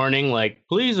get a warning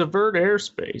please avert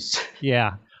airspace.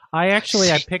 Yeah. I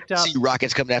picked up... See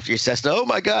rockets coming after your Cessna. Oh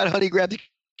my God, honey, grab the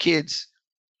kids.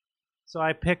 So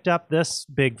I picked up this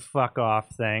big fuck off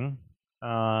thing.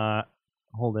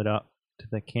 Hold it up to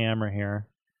the camera here.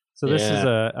 So this is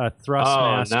a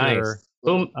Thrustmaster.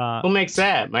 Nice. Who makes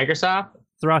that? Microsoft?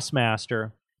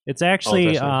 Thrustmaster. It's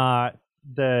actually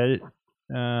the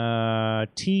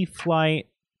T-Flight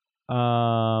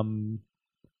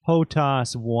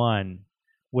HOTAS 1,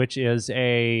 which is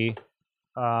a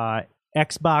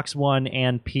Xbox One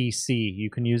and PC. You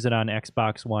can use it on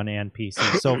Xbox One and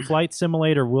PC. So Flight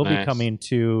Simulator will be coming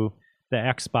to the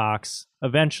Xbox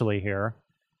eventually here.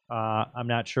 I'm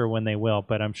not sure when they will,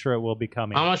 but I'm sure it will be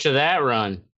coming. How much did that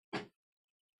run?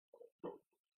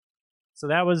 So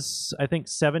that was, I think,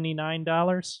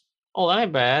 $79. Oh, that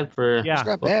ain't bad for... Yeah. It's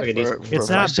not bad. It's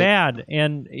not bad,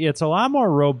 and it's a lot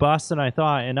more robust than I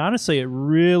thought, and honestly, it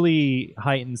really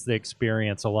heightens the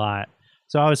experience a lot.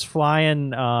 So I was flying...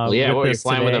 were you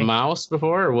flying with a mouse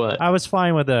before, or what? I was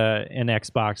flying with an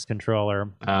Xbox controller,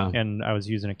 and I was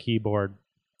using a keyboard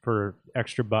for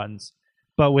extra buttons.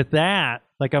 But with that,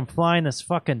 I'm flying this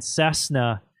fucking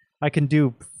Cessna, I can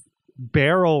do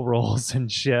barrel rolls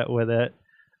and shit with it,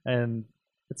 and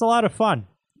it's a lot of fun.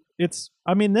 This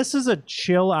is a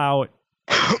chill out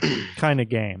kind of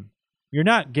game. You're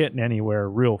not getting anywhere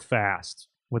real fast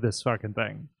with this fucking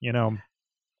thing,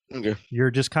 Okay.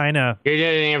 You're just kind of... You're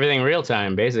doing everything real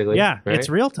time, basically. Yeah, right? It's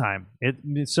real time.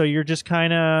 So you're just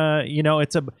kind of,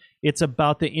 it's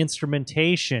about the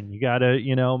instrumentation. You got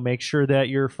to, make sure that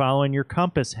you're following your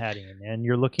compass heading and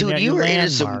you're looking at your landmarks. Dude, you were into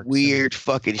some weird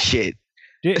fucking shit.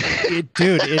 Dude,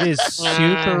 it is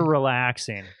super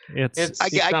relaxing. It's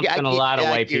something a lot of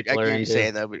white people are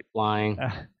into flying.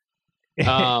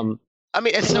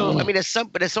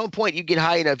 At some point you get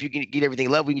high enough, you can get everything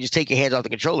level. You can just take your hands off the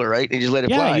controller, right, and just let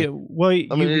it fly.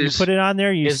 You put it on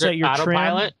there. You set your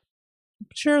autopilot.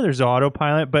 Sure, there's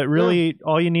autopilot, but really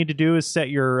all you need to do is set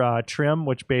your trim,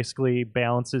 which basically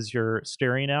balances your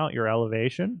steering out, your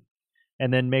elevation,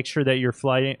 and then make sure that you're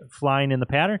flying in the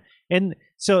pattern. And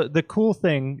so the cool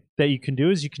thing that you can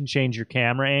do is you can change your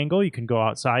camera angle. You can go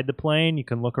outside the plane. You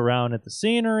can look around at the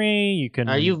scenery. You can.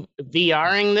 Are you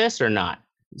VRing this or not?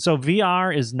 So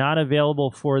VR is not available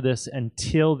for this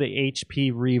until the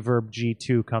HP Reverb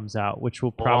G2 comes out, which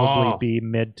will probably be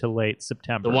mid to late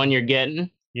September. The one you're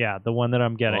getting? Yeah, the one that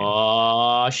I'm getting.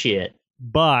 Oh, shit.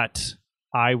 But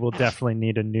I will definitely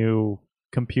need a new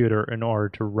computer in order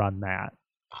to run that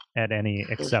at any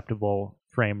acceptable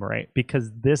frame rate, because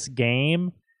this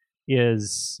game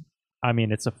is,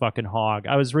 it's a fucking hog.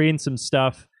 I was reading some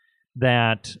stuff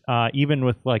that even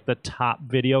with the top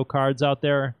video cards out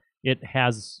there, it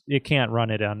can't run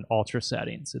it on ultra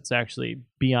settings. It's actually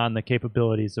beyond the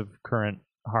capabilities of current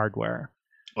hardware.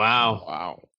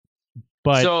 Wow.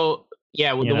 But so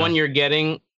yeah, with the one you're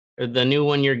getting, or the new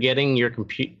one you're getting,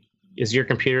 is your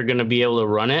computer going to be able to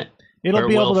run it? It'll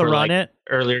be able to run it.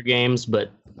 Earlier games,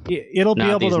 but it'll be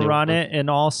able to run it, and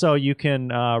also you can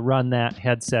run that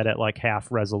headset at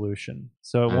half resolution,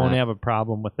 so it won't have a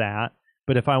problem with that.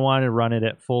 But if I want to run it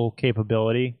at full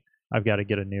capability, I've got to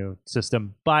get a new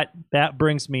system. But that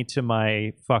brings me to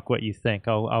my fuck what you think.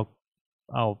 I'll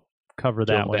cover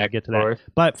that when I get to that.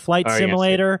 But Flight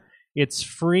Simulator, it's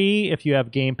free if you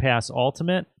have Game Pass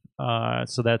Ultimate.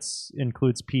 So that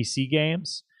includes PC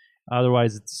games.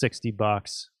 Otherwise, it's $60.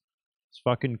 It's a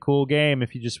fucking cool game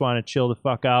if you just want to chill the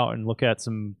fuck out and look at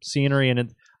some scenery.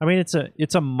 And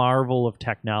it's a marvel of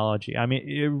technology. I mean,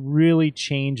 it really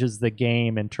changes the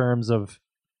game in terms of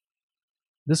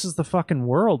this is the fucking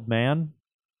world, man.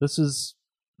 This is,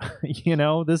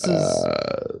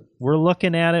 we're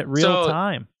looking at it real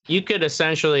time. You could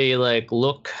essentially like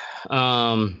look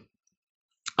online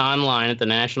at the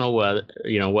national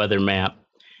weather map.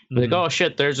 Like, oh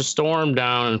shit, there's a storm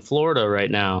down in Florida right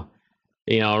now,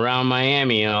 around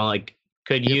Miami. Like,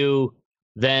 could you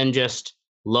then just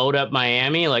load up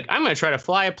Miami? Like, I'm going to try to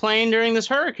fly a plane during this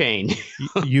hurricane.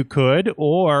 You could,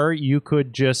 or you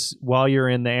could just, while you're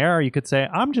in the air, you could say,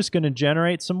 I'm just going to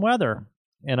generate some weather.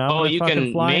 And I'm you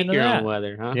can make your own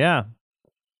weather, huh? Yeah.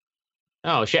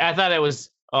 Oh shit! I thought it was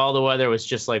all the weather was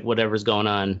just like whatever's going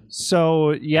on.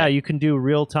 So yeah, you can do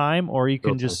real time, or you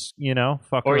can just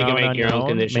fuck or around you can make on your own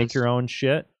conditions. Make your own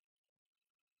shit.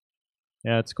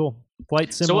 Yeah, it's cool.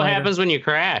 Flight Simulator. So what happens when you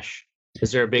crash?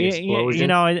 Is there a big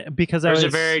explosion? Because or is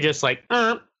it very just like.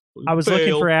 I was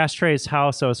looking for Ashtray's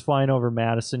house. I was flying over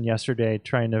Madison yesterday,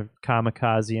 trying to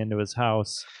kamikaze into his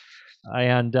house,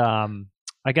 and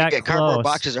I got close. Cardboard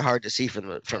boxes are hard to see from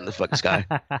the fucking sky.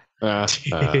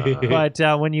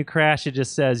 But when you crash, it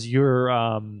just says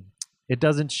it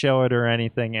doesn't show it or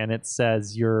anything, and it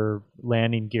says your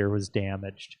landing gear was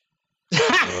damaged.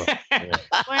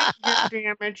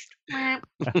 Damaged.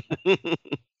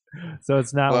 So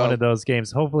it's not one of those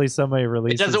games. Hopefully somebody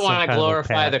releases. It doesn't want to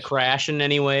glorify the crash in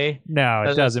any way. No,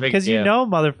 it doesn't, because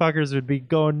motherfuckers would be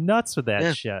going nuts with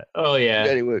that shit. Oh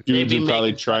yeah, dudes are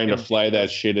probably trying to fly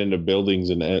that shit into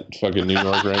buildings in fucking New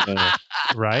York right now.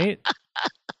 Right?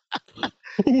 I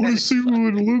want to see what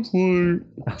it looks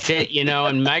like. Shit,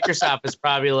 and Microsoft is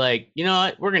probably like, you know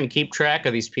what? We're gonna keep track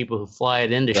of these people who fly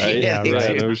it into shit. Yeah,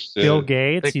 right. No shit. Bill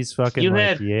Gates, like, he's fucking You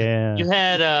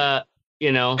had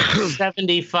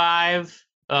 75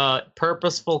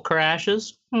 purposeful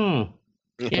crashes.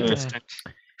 Interesting.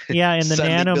 Yeah, and the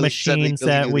nano machines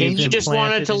that we you just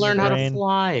wanted to learn how to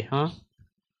fly, huh?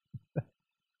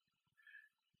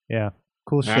 Yeah,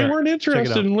 cool shit. They weren't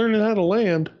interested in learning how to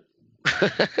land. All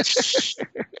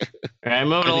right,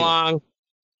 moving along.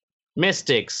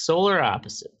 Mystics, Solar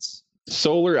Opposites.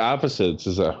 Solar Opposites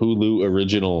is a Hulu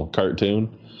original cartoon.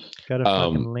 Got a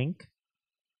fucking link?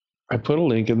 I put a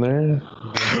link in there.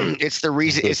 It's the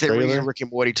reason Rick and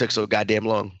Morty took so goddamn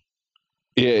long.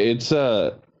 Yeah,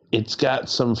 it's got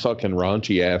some fucking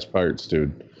raunchy ass parts,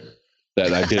 dude,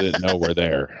 that I didn't know were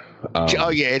there.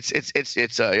 It's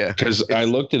yeah. Because I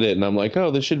looked at it and I'm like, oh,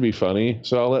 this should be funny,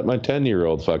 so I'll let my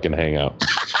 10-year-old fucking hang out.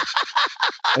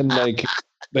 And like,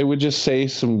 they would just say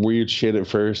some weird shit at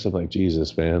first. I'm like,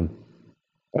 Jesus, man.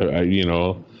 I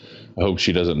hope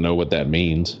she doesn't know what that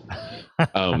means.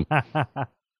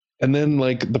 And then,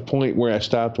 like, the point where I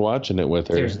stopped watching it with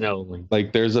her, there's no link.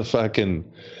 Like, there's a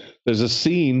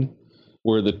scene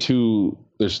where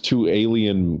there's two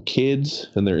alien kids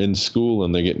and they're in school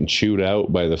and they're getting chewed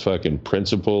out by the fucking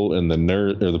principal and the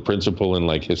nurse, or the principal and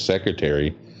like his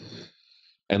secretary.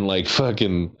 And like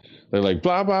fucking, they're like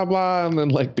blah, blah, blah. And then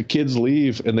like the kids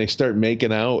leave and they start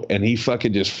making out and he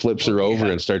fucking just flips her over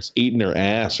and starts eating her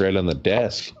ass right on the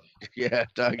desk. Yeah,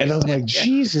 dog. And I'm like,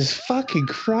 Jesus fucking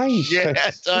Christ. Yeah,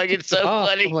 dog, it's so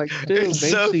funny. I'm like, dude, it's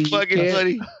so fucking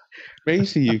funny.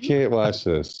 Macy, you can't watch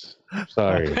this.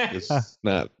 Sorry, it's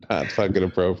not fucking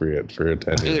appropriate for a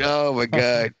 10-year-old. Dude, oh my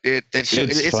god, it's a good show. It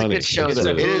is a funny show. It is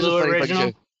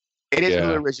Hulu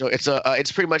original.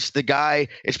 It's pretty much the guy.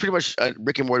 It's pretty much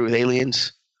Rick and Morty with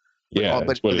aliens. Yeah,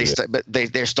 but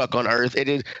they're stuck on Earth. It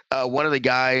is one of the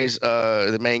guys,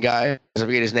 the main guy. I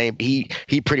forget his name. He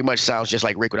pretty much sounds just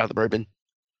like Rick without the bourbon.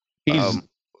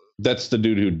 That's the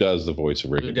dude who does the voice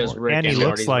of Rick and Morty. And he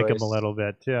looks like him a little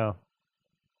bit too.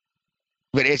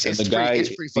 But it's pretty funny.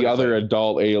 The other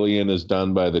adult alien is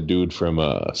done by the dude from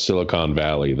Silicon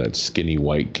Valley, that skinny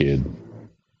white kid.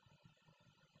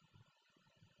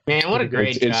 Man, what a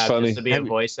great job! It's funny. Just to be a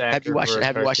voice actor. Have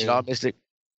you watched it all, Mystic?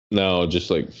 No, just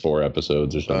like 4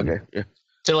 episodes or something. Okay. Yeah.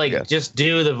 To just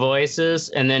do the voices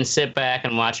and then sit back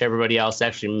and watch everybody else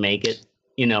actually make it,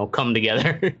 come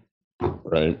together.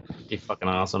 Right. Be fucking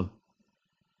awesome.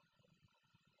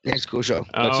 Yeah, it's a cool show.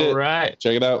 All right.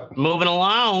 Check it out. Moving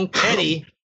along, Teddy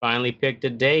finally picked a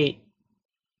date.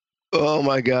 Oh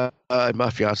my God. My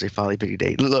fiance finally picked a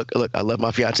date. Look, I love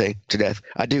my fiance to death.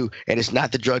 I do. And it's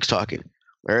not the drugs talking.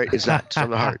 All right. It's not. It's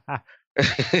from the heart.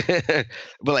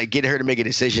 But like getting her to make a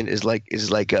decision is like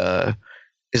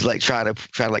trying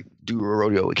to like do a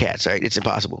rodeo with cats, right? It's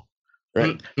impossible.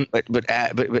 Right. But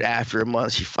after a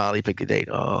month she finally picked a date.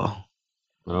 Oh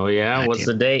yeah. What's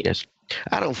the date? Yes.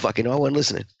 I don't fucking know. I wasn't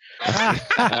listening.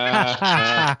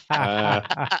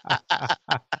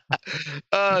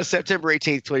 September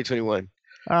 18th, 2021.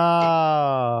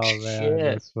 Oh, man. Shit.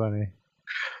 That's funny.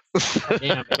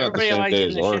 Damn, everybody always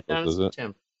getting the shit done in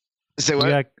September. So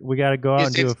what? We got to go out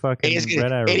and do a fucking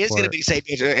red eye report. It is going to be the same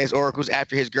as Oracle's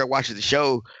after his girl watches the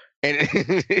show. And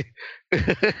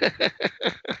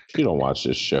She don't watch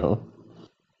this show.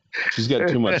 She's got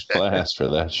too much class for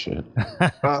that shit.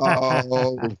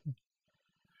 oh,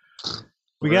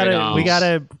 We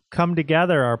gotta come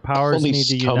together. Our powers Only need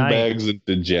to unite. scumbags and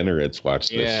degenerates watch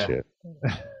this shit.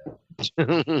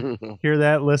 Hear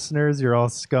that, listeners? You're all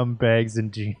scumbags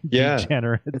and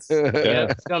degenerates.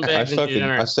 Yeah. Scumbags and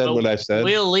degenerates. I said what I said.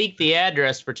 We'll leak the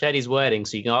address for Teddy's wedding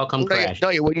so you can all come crash. No,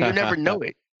 you never know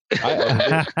it.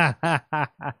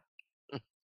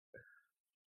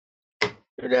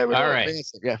 You never know All right. it.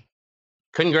 Yeah.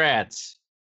 Congrats.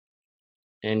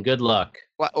 And good luck.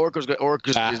 Well, Oracle's is going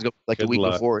like the Good week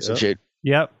luck. before or some shit.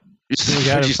 Yep. We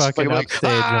gotta Just fucking like,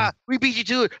 upstage them. we beat you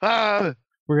to it.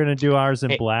 We're gonna do ours in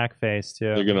Hey. blackface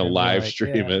too. They're gonna We're live like,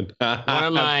 stream yeah. it. One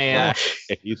of my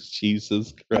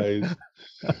Jesus Christ.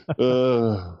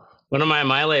 Ugh. one of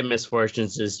my life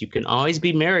misfortunes is you can always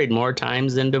be married more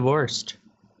times than divorced.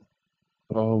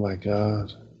 Oh my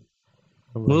God.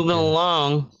 Moving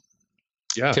along,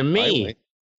 Yeah. To me. finally.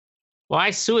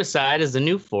 why suicide is the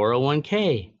new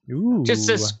 401k. Ooh. Just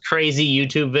this crazy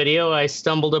YouTube video I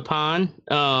stumbled upon.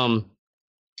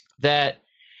 That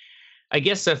I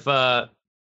guess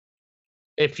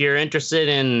if you're interested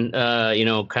in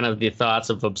kind of the thoughts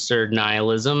of absurd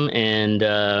nihilism and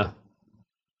the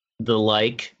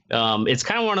like, it's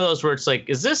kind of one of those where it's like,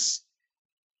 is this?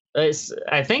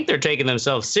 I think they're taking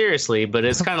themselves seriously, but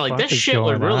it's kind of like fuck this is shit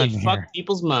would going really on fuck here?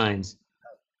 people's minds.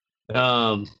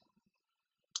 In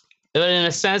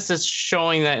a sense, it's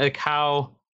showing that like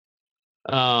how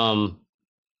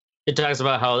it talks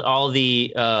about how all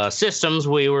the systems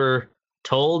we were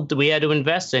told we had to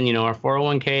invest in, our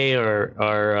 401k or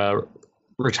our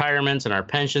retirements and our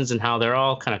pensions, and how they're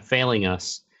all kind of failing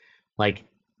us. Like,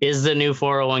 is the new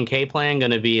 401k plan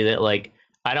going to be that, like,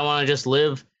 I don't want to just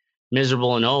live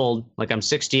miserable and old, like I'm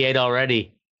 68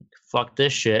 already, fuck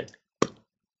this shit.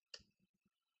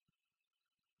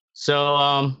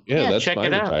 So That's check my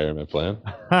it out. retirement plan.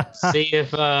 See if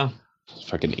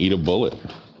Fucking eat a bullet.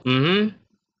 and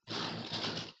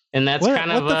that's what, kind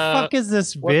what of the fuck is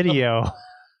this video?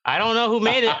 I don't know who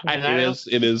made it.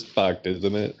 It is fucked,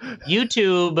 isn't it?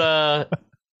 YouTube,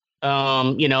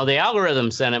 the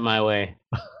algorithm sent it my way.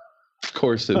 Of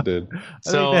course it did.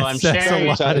 So that I'm says sharing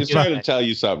a it. lot He's trying to about- tell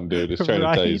you something, dude. He's trying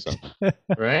to tell you Right. something.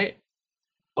 Right?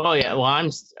 Oh yeah. Well,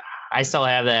 I still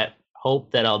have that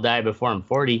hope that I'll die before I'm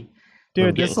 40. I'm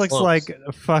Dude, getting this looks close. like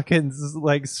fucking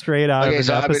like straight out Okay, of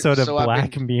so an I've been- episode so of I've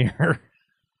Black Mirror.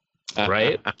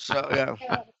 Right? So yeah.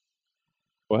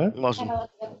 What? Awesome.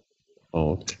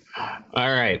 Oh,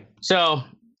 All right. So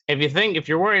if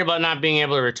you're worried about not being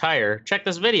able to retire, check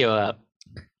this video out.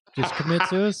 Just commit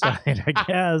suicide, I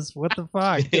guess. What the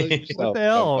fuck? What the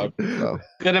hell? Oh,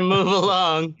 Gonna move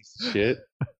along shit.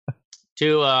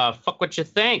 to fuck what you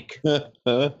think.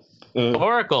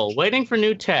 Oracle waiting for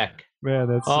new tech. Man,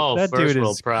 that First dude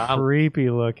world is problem. creepy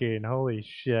looking. Holy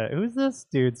shit. Who's this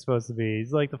dude supposed to be?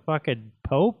 He's like the fucking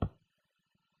Pope?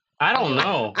 I don't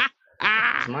know.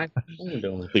 What's my phone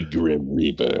doing? The Grim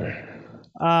Reaper.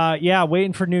 Yeah,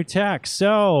 waiting for new tech.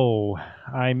 So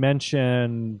I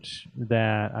mentioned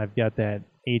that I've got that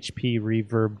HP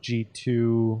Reverb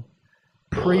G2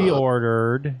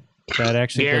 pre-ordered. That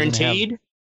actually Guaranteed?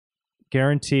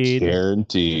 Guaranteed.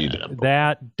 Guaranteed.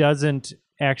 That doesn't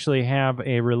actually have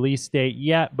a release date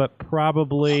yet, but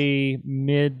probably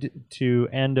mid to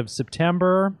end of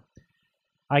September.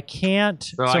 I can't.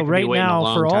 I So could be right waiting a now,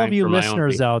 long for all time of you for my own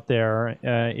listeners piece. out there,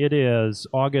 it is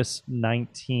August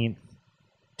 19th,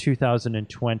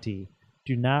 2020.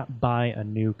 Do not buy a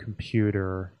new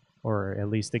computer, or at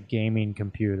least a gaming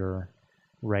computer,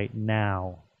 right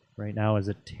now. Right now is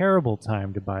a terrible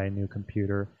time to buy a new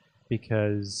computer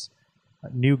because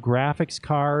new graphics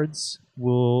cards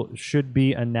should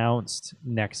be announced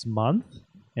next month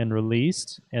and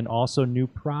released, and also new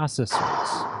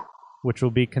processors, which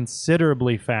will be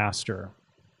considerably faster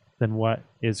than what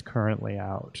is currently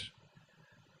out.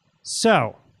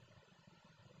 So,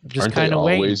 just Aren't they kind of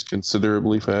wait. always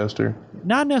considerably faster?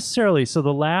 Not necessarily. So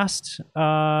the last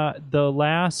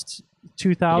 2000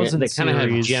 They kind of have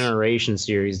series, generation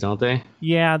series, don't they?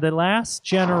 yeah, the last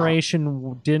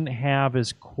generation didn't have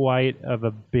as quite of a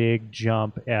big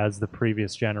jump as the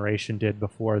previous generation did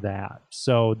before that.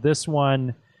 So this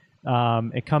one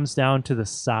It comes down to the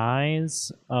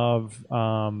size of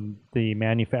the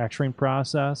manufacturing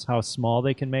process, how small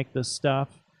they can make this stuff,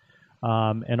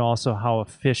 and also how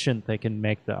efficient they can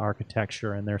make the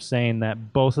architecture. And they're saying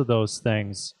that both of those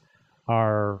things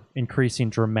are increasing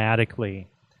dramatically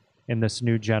in this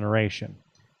new generation.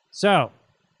 So,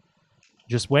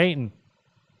 just waiting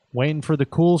for the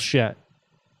cool shit,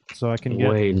 so I can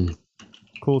get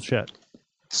cool shit.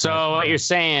 So what you're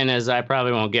saying is I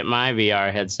probably won't get my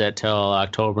VR headset till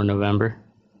October, November.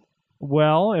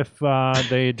 Well, if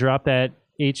they drop that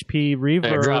HP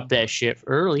Reverb, drop that shit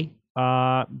early.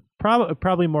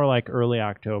 Probably more like early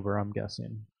October, I'm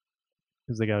guessing,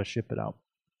 because they got to ship it out.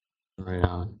 Right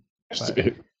on.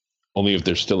 Only if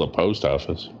there's still a post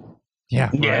office. Yeah.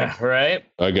 Yeah. Right.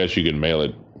 I guess you can mail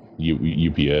it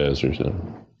UPS or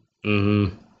something.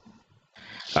 Mm-hmm.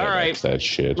 All right. That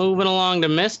shit. Moving along to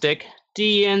Mystic.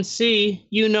 DNC,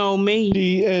 you know me.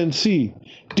 DNC.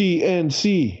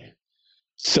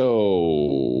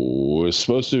 So it's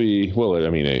supposed to be, well, I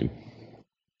mean,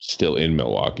 still in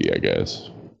Milwaukee, I guess,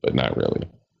 but not really.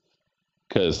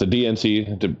 Because the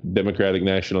DNC, the Democratic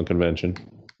National Convention,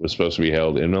 was supposed to be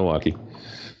held in Milwaukee.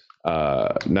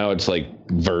 Now it's like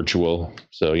virtual.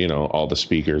 So, you know, all the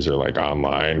speakers are like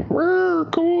online. We're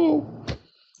cool.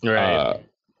 Right.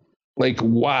 Like,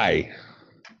 why?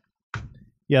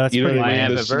 Yeah, that's pretty. Why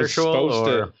have it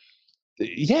virtual?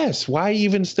 Yes. Why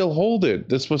even still hold it?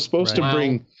 This was supposed to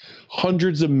bring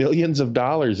hundreds of millions of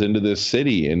dollars into this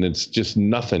city, and it's just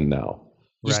nothing now.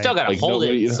 You still got to hold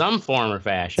it in some form or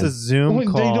fashion. It's a Zoom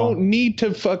call. They don't need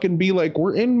to fucking be like,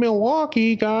 we're in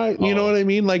Milwaukee, guys. You know what I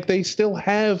mean? Like, they still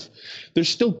have, there's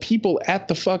still people at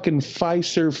the fucking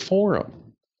Fiserv Forum.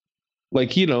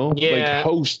 Like, you know, like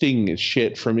hosting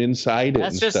shit from inside it.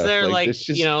 That's just stuff. Their, like just,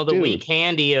 you know, the weak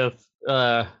handy of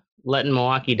letting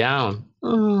Milwaukee down.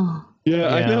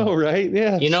 Yeah, I know, right?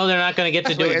 Yeah. You know, they're not going to get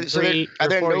to do it 3 or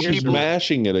 4 years. Just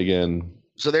mashing it again.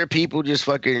 So there are people just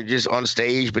fucking just on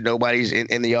stage, but nobody's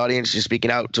in the audience just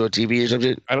speaking out to a TV or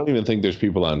something? I don't even think there's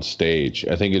people on stage.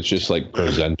 I think it's just like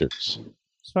presenters.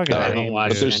 I don't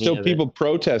watch but there's still people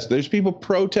protest. There's people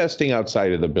protesting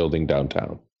outside of the building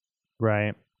downtown.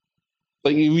 Right.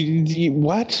 Like,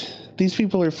 what? These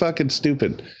people are fucking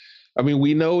stupid. I mean,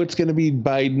 we know it's going to be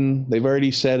Biden. They've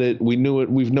already said it. We knew it.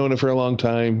 We've known it for a long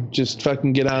time. Just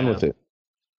fucking get on with it.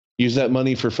 Use that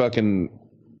money for fucking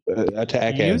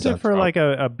attack ads. Use it for like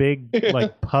a big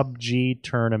like PUBG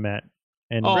tournament.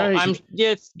 And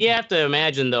you have to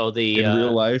imagine though the in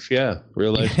real life,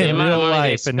 real life, in real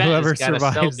life, and whoever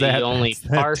survives that, only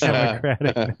partial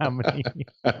Democratic nominee.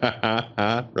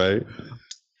 Right.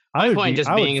 My point just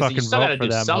being is you still got to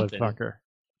do something.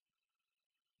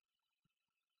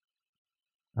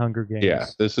 Hunger Games. Yeah,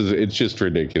 it's just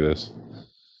ridiculous.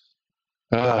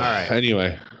 All right.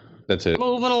 Anyway, that's it.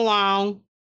 Moving along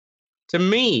to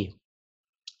me.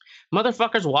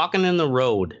 Motherfuckers walking in the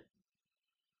road.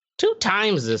 2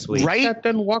 times this week. Right? Got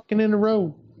done walking in the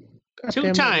road.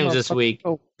 2 times this week.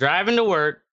 Driving to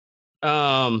work.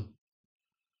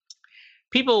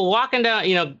 People walking down,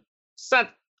 you know, it's not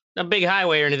a big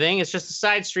highway or anything. It's just the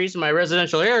side streets in my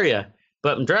residential area.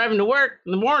 But I'm driving to work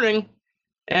in the morning,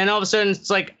 and all of a sudden it's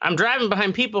like I'm driving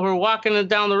behind people who are walking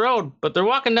down the road, but they're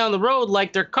walking down the road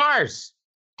like they're cars.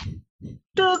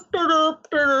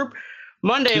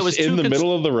 Monday it was in the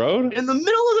middle of the road. In the middle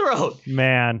of the road,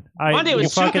 man. Monday it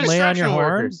was 2 construction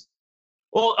workers.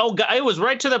 Well, it was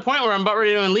right to the point where I'm about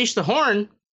ready to unleash the horn,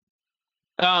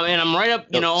 and I'm right up,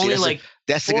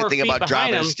 That's the good thing about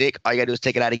driving a stick. All you gotta do is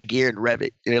take it out of gear and rev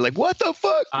it. And you're like, what the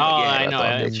fuck? Oh, I know.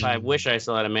 I wish I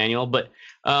still had a manual, but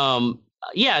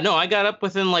I got up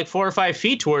within like 4 or 5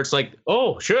 feet to where it's like,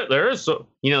 oh shit, there is,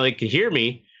 they could hear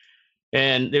me.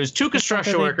 And there was 2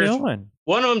 construction workers.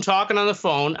 One of them talking on the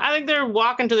phone. I think they're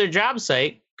walking to their job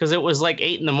site because it was like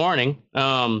 8 in the morning.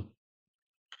 But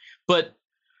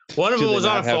one of them was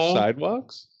on a phone.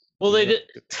 Sidewalks? Well, they did.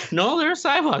 No, there are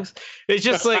sidewalks. It's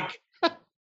just like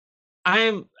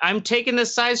I'm taking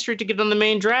this side street to get on the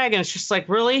main drag, and it's just like,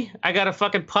 really? I got to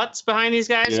fucking putts behind these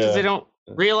guys because they don't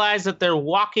realize that they're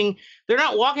walking. They're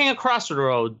not walking across the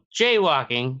road,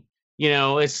 jaywalking.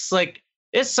 It's like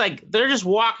they're just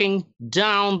walking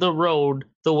down the road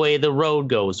the way the road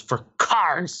goes for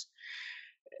cars.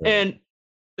 And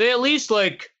they at least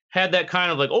had that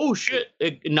kind of oh shit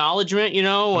acknowledgement,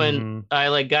 and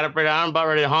I got up right down, about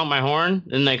ready to honk my horn,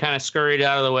 and they kind of scurried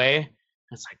out of the way.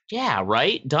 It's like, yeah,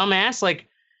 right, dumbass.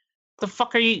 The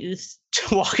fuck are you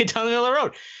walking down the middle of the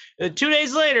road? 2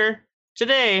 days later,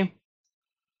 today,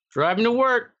 driving to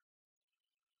work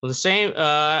with the same,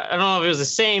 I don't know if it was the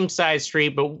same side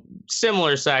street, but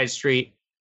similar side street.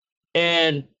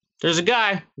 And there's a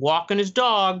guy walking his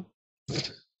dog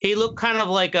He looked kind of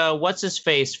like what's his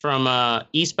face from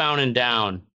Eastbound and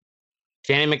Down.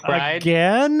 Danny McBride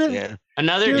again. Yeah.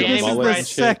 Another Dude, Danny this is the McBride.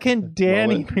 second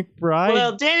Danny McBride.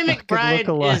 Well, Danny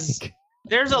McBride is.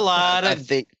 There's a lot of. I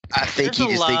think he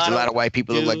just thinks a lot of white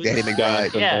people look like Danny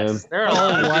McBride. Yes, there are a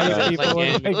lot of white people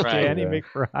like look like Danny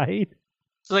McBride.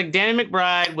 It's like Danny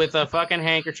McBride with a fucking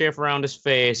handkerchief around his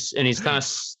face, and he's kind of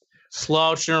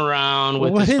slouching around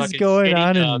with what his is fucking going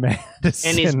on jug, in Madison?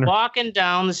 and he's walking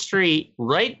down the street,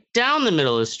 right down the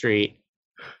middle of the street,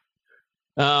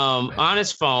 on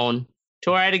his phone. To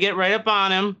where I had to get right up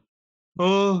on him.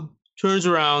 Oh, turns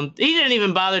around. He didn't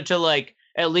even bother to like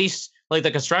at least like the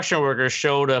construction workers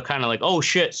showed a kind of like, oh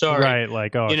shit, sorry. Right,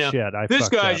 like, oh shit, this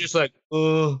guy's just like,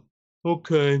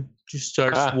 okay. Just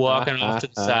starts walking off to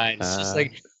the side. It's just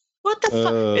like, what the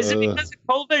fuck? Is it because of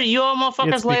COVID? Are you all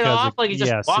motherfuckers laid off? Like you're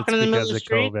just walking in the middle of the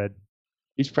street? COVID.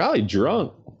 He's probably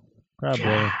drunk.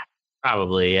 Probably.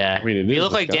 Probably, yeah. I mean, you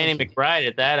look like Danny McBride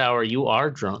at that hour. You are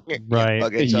drunk. Right.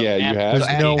 Okay, so yeah, you have.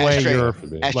 There's no way you're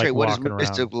Ashtray, like what does walking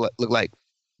Mr. around. look like?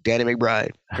 Danny McBride.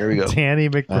 There we go. Danny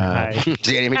McBride.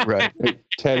 Danny McBride.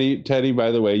 Hey, Teddy, by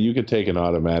the way, you could take an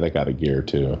automatic out of gear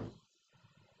too.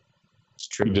 It's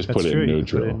true. You just That's put it true. in You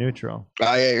neutral. put it in neutral.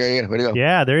 Oh, yeah. Where to go?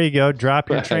 Yeah, there you go. Drop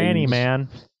your Right. tranny, man.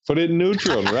 Put it in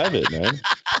neutral and rev it, man.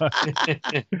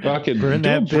 Fucking Burn do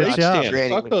that a brake bitch up.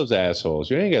 stand. Fuck those assholes.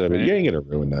 You ain't gonna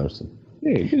ruin those.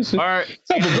 Yeah, just Or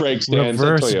couple brake stands. that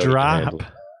Reverse Toyota can drop. handle.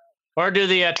 Or do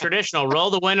the traditional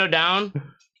roll the window down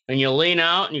and you lean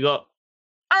out and you go, all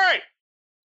right,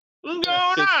 what's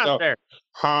going on there?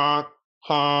 Honk,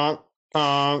 honk,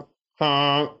 honk,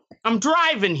 honk. I'm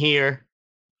driving here.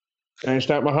 Can I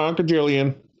start my honker,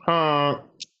 Jillian? Honk.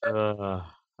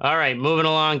 All right, moving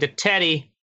along to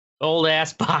Teddy, old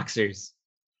ass boxers.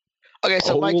 Okay,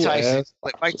 so Mike Old Tyson. ass.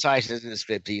 Like Mike Tyson is in his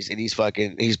 50s, and he's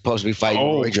supposed to be fighting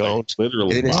Roy Jones.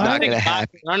 Literally. And it's What? not going to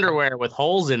happen. Underwear with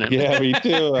holes in it. Yeah, me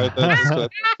too. I thought that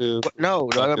too. But no,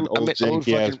 I Fucking meant old old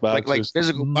janky-ass fucking like boxers.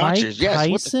 physical Mike boxers. Yes, what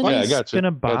the Tyson fuck? Yeah, I is got you.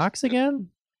 gonna box again?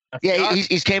 Yeah,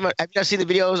 he's came out. Have you not seen the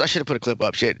videos? I should have put a clip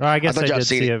up. Shit. Oh, I guess thought I y'all did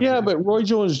seen see it. it. Yeah, but Roy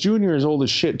Jones Jr. is old as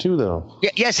shit too, though.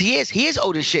 Yeah, yes, he is. He is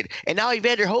old as shit. And now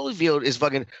Evander Holyfield is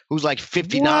fucking, who's like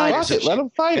 59. Fuck it, let him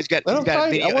fight. He's got, Let he's him got a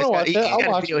fight. video. I want to watch He's that. I'll got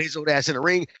a watch video of it. his old ass in the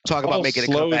ring talking about making a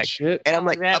slow comeback. as shit. And I'm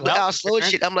like, Yeah, well, slow as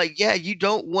shit. I'm like, yeah, you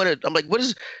don't want to. I'm like, what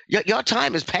is y'all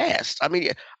time has passed? I mean,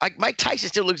 Mike Tyson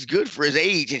still looks good for his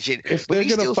age and shit. If but they're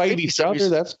he's gonna still fight 50 each some other, years-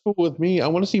 that's cool with me. I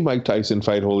want to see Mike Tyson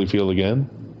fight Holyfield again.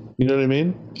 You know what I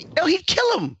mean? No, he'd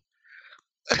kill him.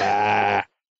 Ah.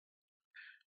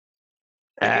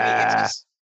 It's just-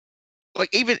 like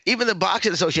even the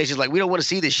boxing association's like, we don't want to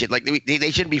see this shit. Like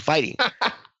they shouldn't be fighting. I'm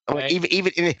like, Right. even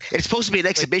it's supposed to be an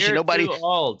exhibition. You're Nobody. too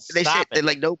old. They Stop said it. that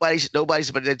like nobody's,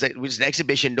 but it was an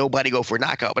exhibition. Nobody go for a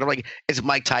knockout. But I'm like, it's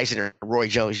Mike Tyson or Roy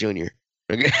Jones Jr.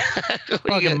 Okay? What do you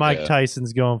Fucking got? Mike Yeah.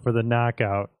 Tyson's going for the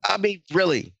knockout. I mean,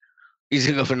 really, he's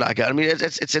gonna go for a knockout. I mean,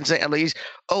 it's insane. I mean, these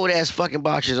old ass fucking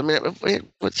boxers. I mean,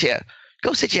 yeah,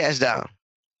 go sit your ass down.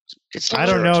 I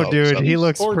don't know, dude. He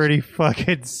looks sports- pretty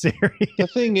fucking serious. The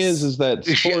thing is that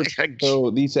sports,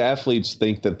 so these athletes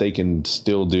think that they can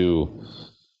still do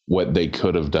what they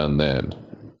could have done then.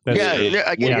 That's Yeah, true. yeah,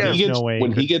 I get Yeah, it. there's He no gets, way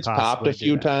when could he gets popped possibly a do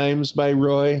few that. times by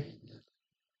Roy,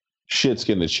 shit's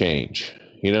gonna change.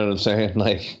 You know what I'm saying?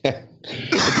 Like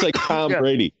it's like Tom Yeah.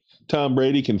 Brady. Tom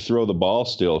Brady can throw the ball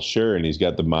still, sure, and he's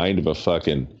got the mind of a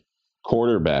fucking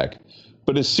quarterback.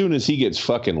 But as soon as he gets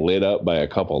fucking lit up by a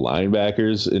couple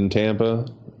linebackers in Tampa,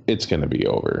 it's gonna be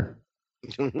over.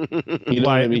 You know what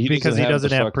Why? I mean? Because he doesn't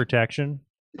the have fucking- protection.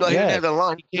 No, he Yeah. didn't have the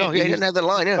line. He No, can't- he he's didn't have the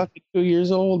line. Yeah, fucking 2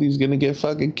 years old. He's gonna get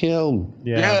fucking killed.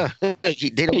 Yeah. yeah. They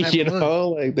don't have You the line. know,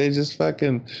 like they just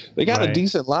fucking they got a Right.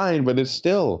 decent line, but it's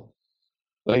still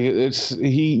like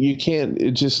you can't.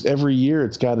 It just every year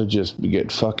it's got to just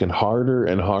get fucking harder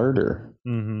and harder.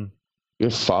 Mm-hmm.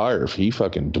 If Favre, he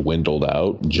fucking dwindled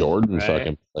out. Jordan Right.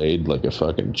 fucking played like a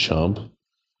fucking chump.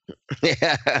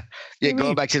 Yeah,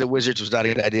 going back to the Wizards was not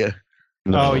a good idea.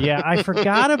 Oh yeah, I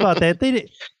forgot about that. They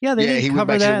did. Yeah, they Yeah, he didn't went cover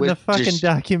back to that the in the fucking Wizards.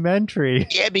 documentary.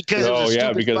 Yeah, because it was Oh a yeah,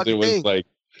 stupid because it fucking was thing. like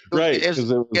right because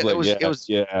it was yeah, like it was-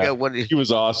 yeah. when He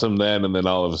was awesome then, and then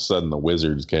all of a sudden the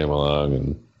Wizards came along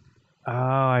and Oh,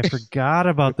 I forgot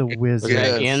about the Wizards.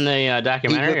 Yeah. in the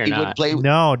documentary or he would not? play.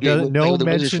 No, Yeah, does, we'll play no with the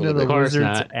Wizards mention for of a the bit. Of course Wizards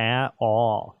not. at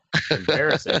all.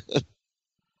 Embarrassing. That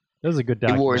was a good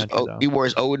He wore his documentary, though. he wore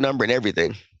his old number and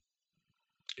everything.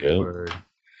 yeah. Word.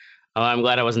 Oh, I'm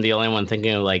glad I wasn't the only one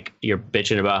thinking of like you're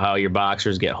bitching about how your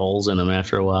boxers get holes in them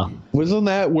after a while. Wasn't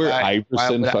that where Why-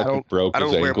 Iverson why- I fucking don't- broke I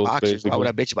his don't wear ankles? boxers. Why would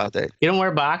I basically? bitch about that? You don't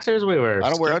wear boxers? We wear. I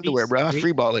don't wear skinnies. underwear, bro. I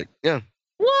free ball it. Yeah,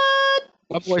 What?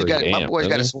 my boy's For got damn, a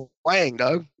really? swang,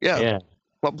 dog. Yeah. Yeah.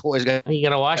 My boys got. You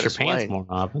gotta wash your That's pants fine. more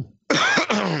often.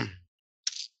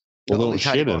 Well, don't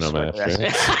shit in them after.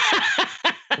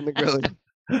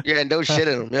 Yeah, don't shit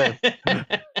in them.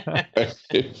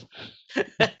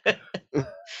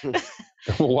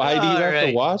 Why do you have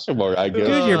to wash them? Or I guess,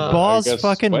 Dude, your balls I guess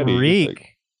fucking sweaty, reek. like-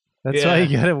 That's why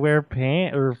you gotta wear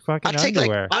pants or fucking I take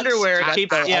underwear. like underwear.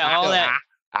 all that.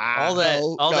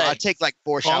 I take like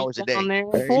 4 showers a day.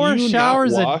 4 Do you not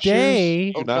showers a wash yours?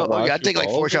 day. Do not wash I take your like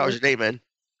 4 balls, showers a day, man.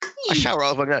 I shower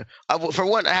all the fucking time. For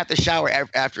one, I have to shower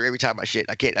after every time I shit.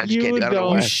 I just can't. I don't know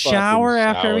You why. shower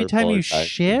after every time you 4 times a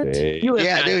shit? day.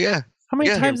 Yeah, I do. Yeah. How many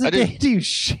Yeah, times I a do. day do you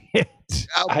shit?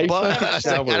 I I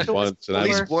showered once, and at I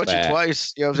least was once or fat.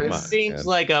 twice. You know what I'm Come saying? on. Seems man.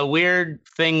 like a weird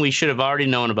thing we should have already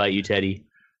known about you, Teddy.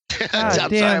 God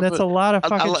damn, that's a lot of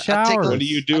fucking showers. What do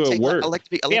you do at work? What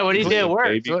do you do at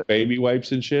work? Baby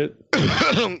wipes and shit.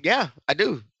 Yeah, I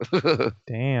do.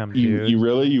 Damn, You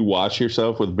dude. you wash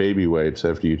yourself with baby wipes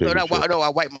after you take a shit. I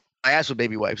wipe my ass with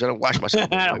baby wipes. I don't wash myself.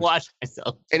 With I baby don't wipes. wash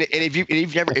myself. And if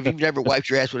you've never wiped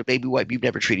your ass with a baby wipe, you've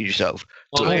never treated yourself.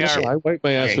 Well, So, they shit. I wipe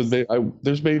my ass with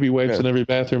there's baby wipes in every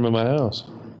bathroom in my house.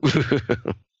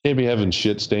 Can't be having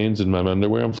shit stains in my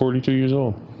underwear. I'm 42 years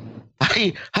old. How do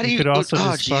You you could also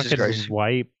Jesus just fucking Christ.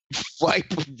 wipe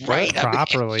wipe right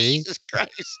properly. Jesus Christ.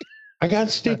 I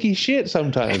got sticky shit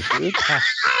sometimes, dude.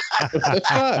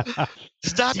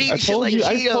 Stop eating I shit told like you. Cheetos.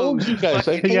 I told you guys.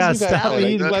 I told Yeah, you guys. stop I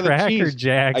eating eat leather Cracker cheese.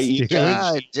 Jacks, I eat dude.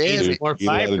 God damn it. More Eat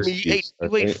leather fiber. You cheese, ate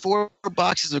okay? 4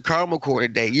 boxes of caramel corn a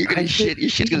day. You're gonna shit. Your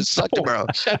shit's gonna suck tomorrow.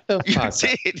 Shut the You fuck up.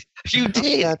 did. You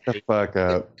did. Shut the fuck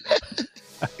up.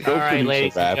 All right, produce a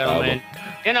ladies and rap gentlemen.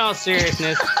 In all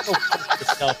seriousness, go fuck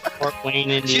yourself, Fort Wayne,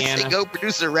 She said, Indiana. go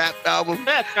produce a rap album.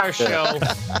 That's our show.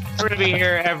 We're gonna be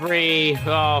here every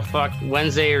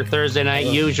Wednesday or Thursday night,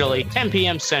 usually 10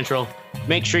 p.m. Central.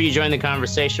 Make sure you join the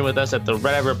conversation with us at the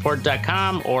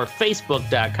RedEyeReport.com or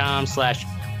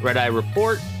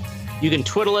Facebook.com/RedEyeReport. You can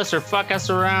twiddle us or fuck us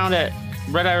around at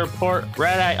RedEyeReport,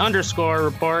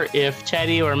 RedEye_report if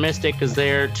Teddy or Mystic is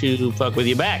there to fuck with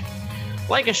you back.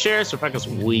 Like us, share us, or fuck us.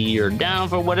 We are down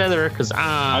for whatever, because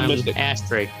I'm Mystic.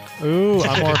 Asterisk. Ooh,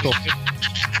 I'm Oracle.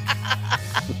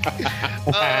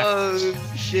 Oh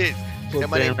shit. Yeah,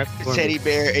 my name is Teddy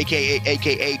Bear, aka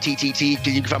TTT.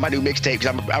 You can find my new mixtape because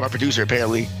I'm a producer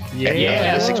apparently.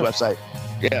 Yeah. The 6 website.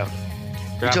 Yeah.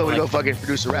 You told me to go fucking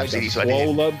produce a rap CD, so I did.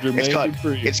 Swole up It's Jermaine called.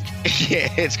 Dupri.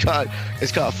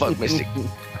 It's called Fuck Mystic.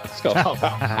 It's called-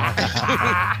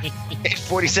 In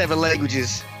 47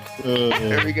 languages.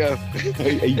 There we go.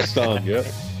 Each song, yeah.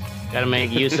 Gotta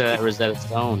make use of that Rosetta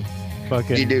Stone.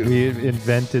 Fucking, You do. we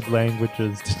invented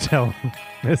languages to tell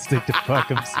Mystic to fuck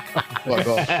himself. Fuck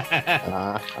off.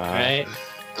 Right?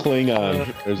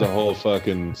 Klingon. There's a whole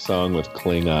fucking song with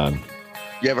Klingon.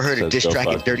 You ever heard of Says Diss go Track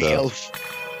and fuck Dirty yourself. Elf?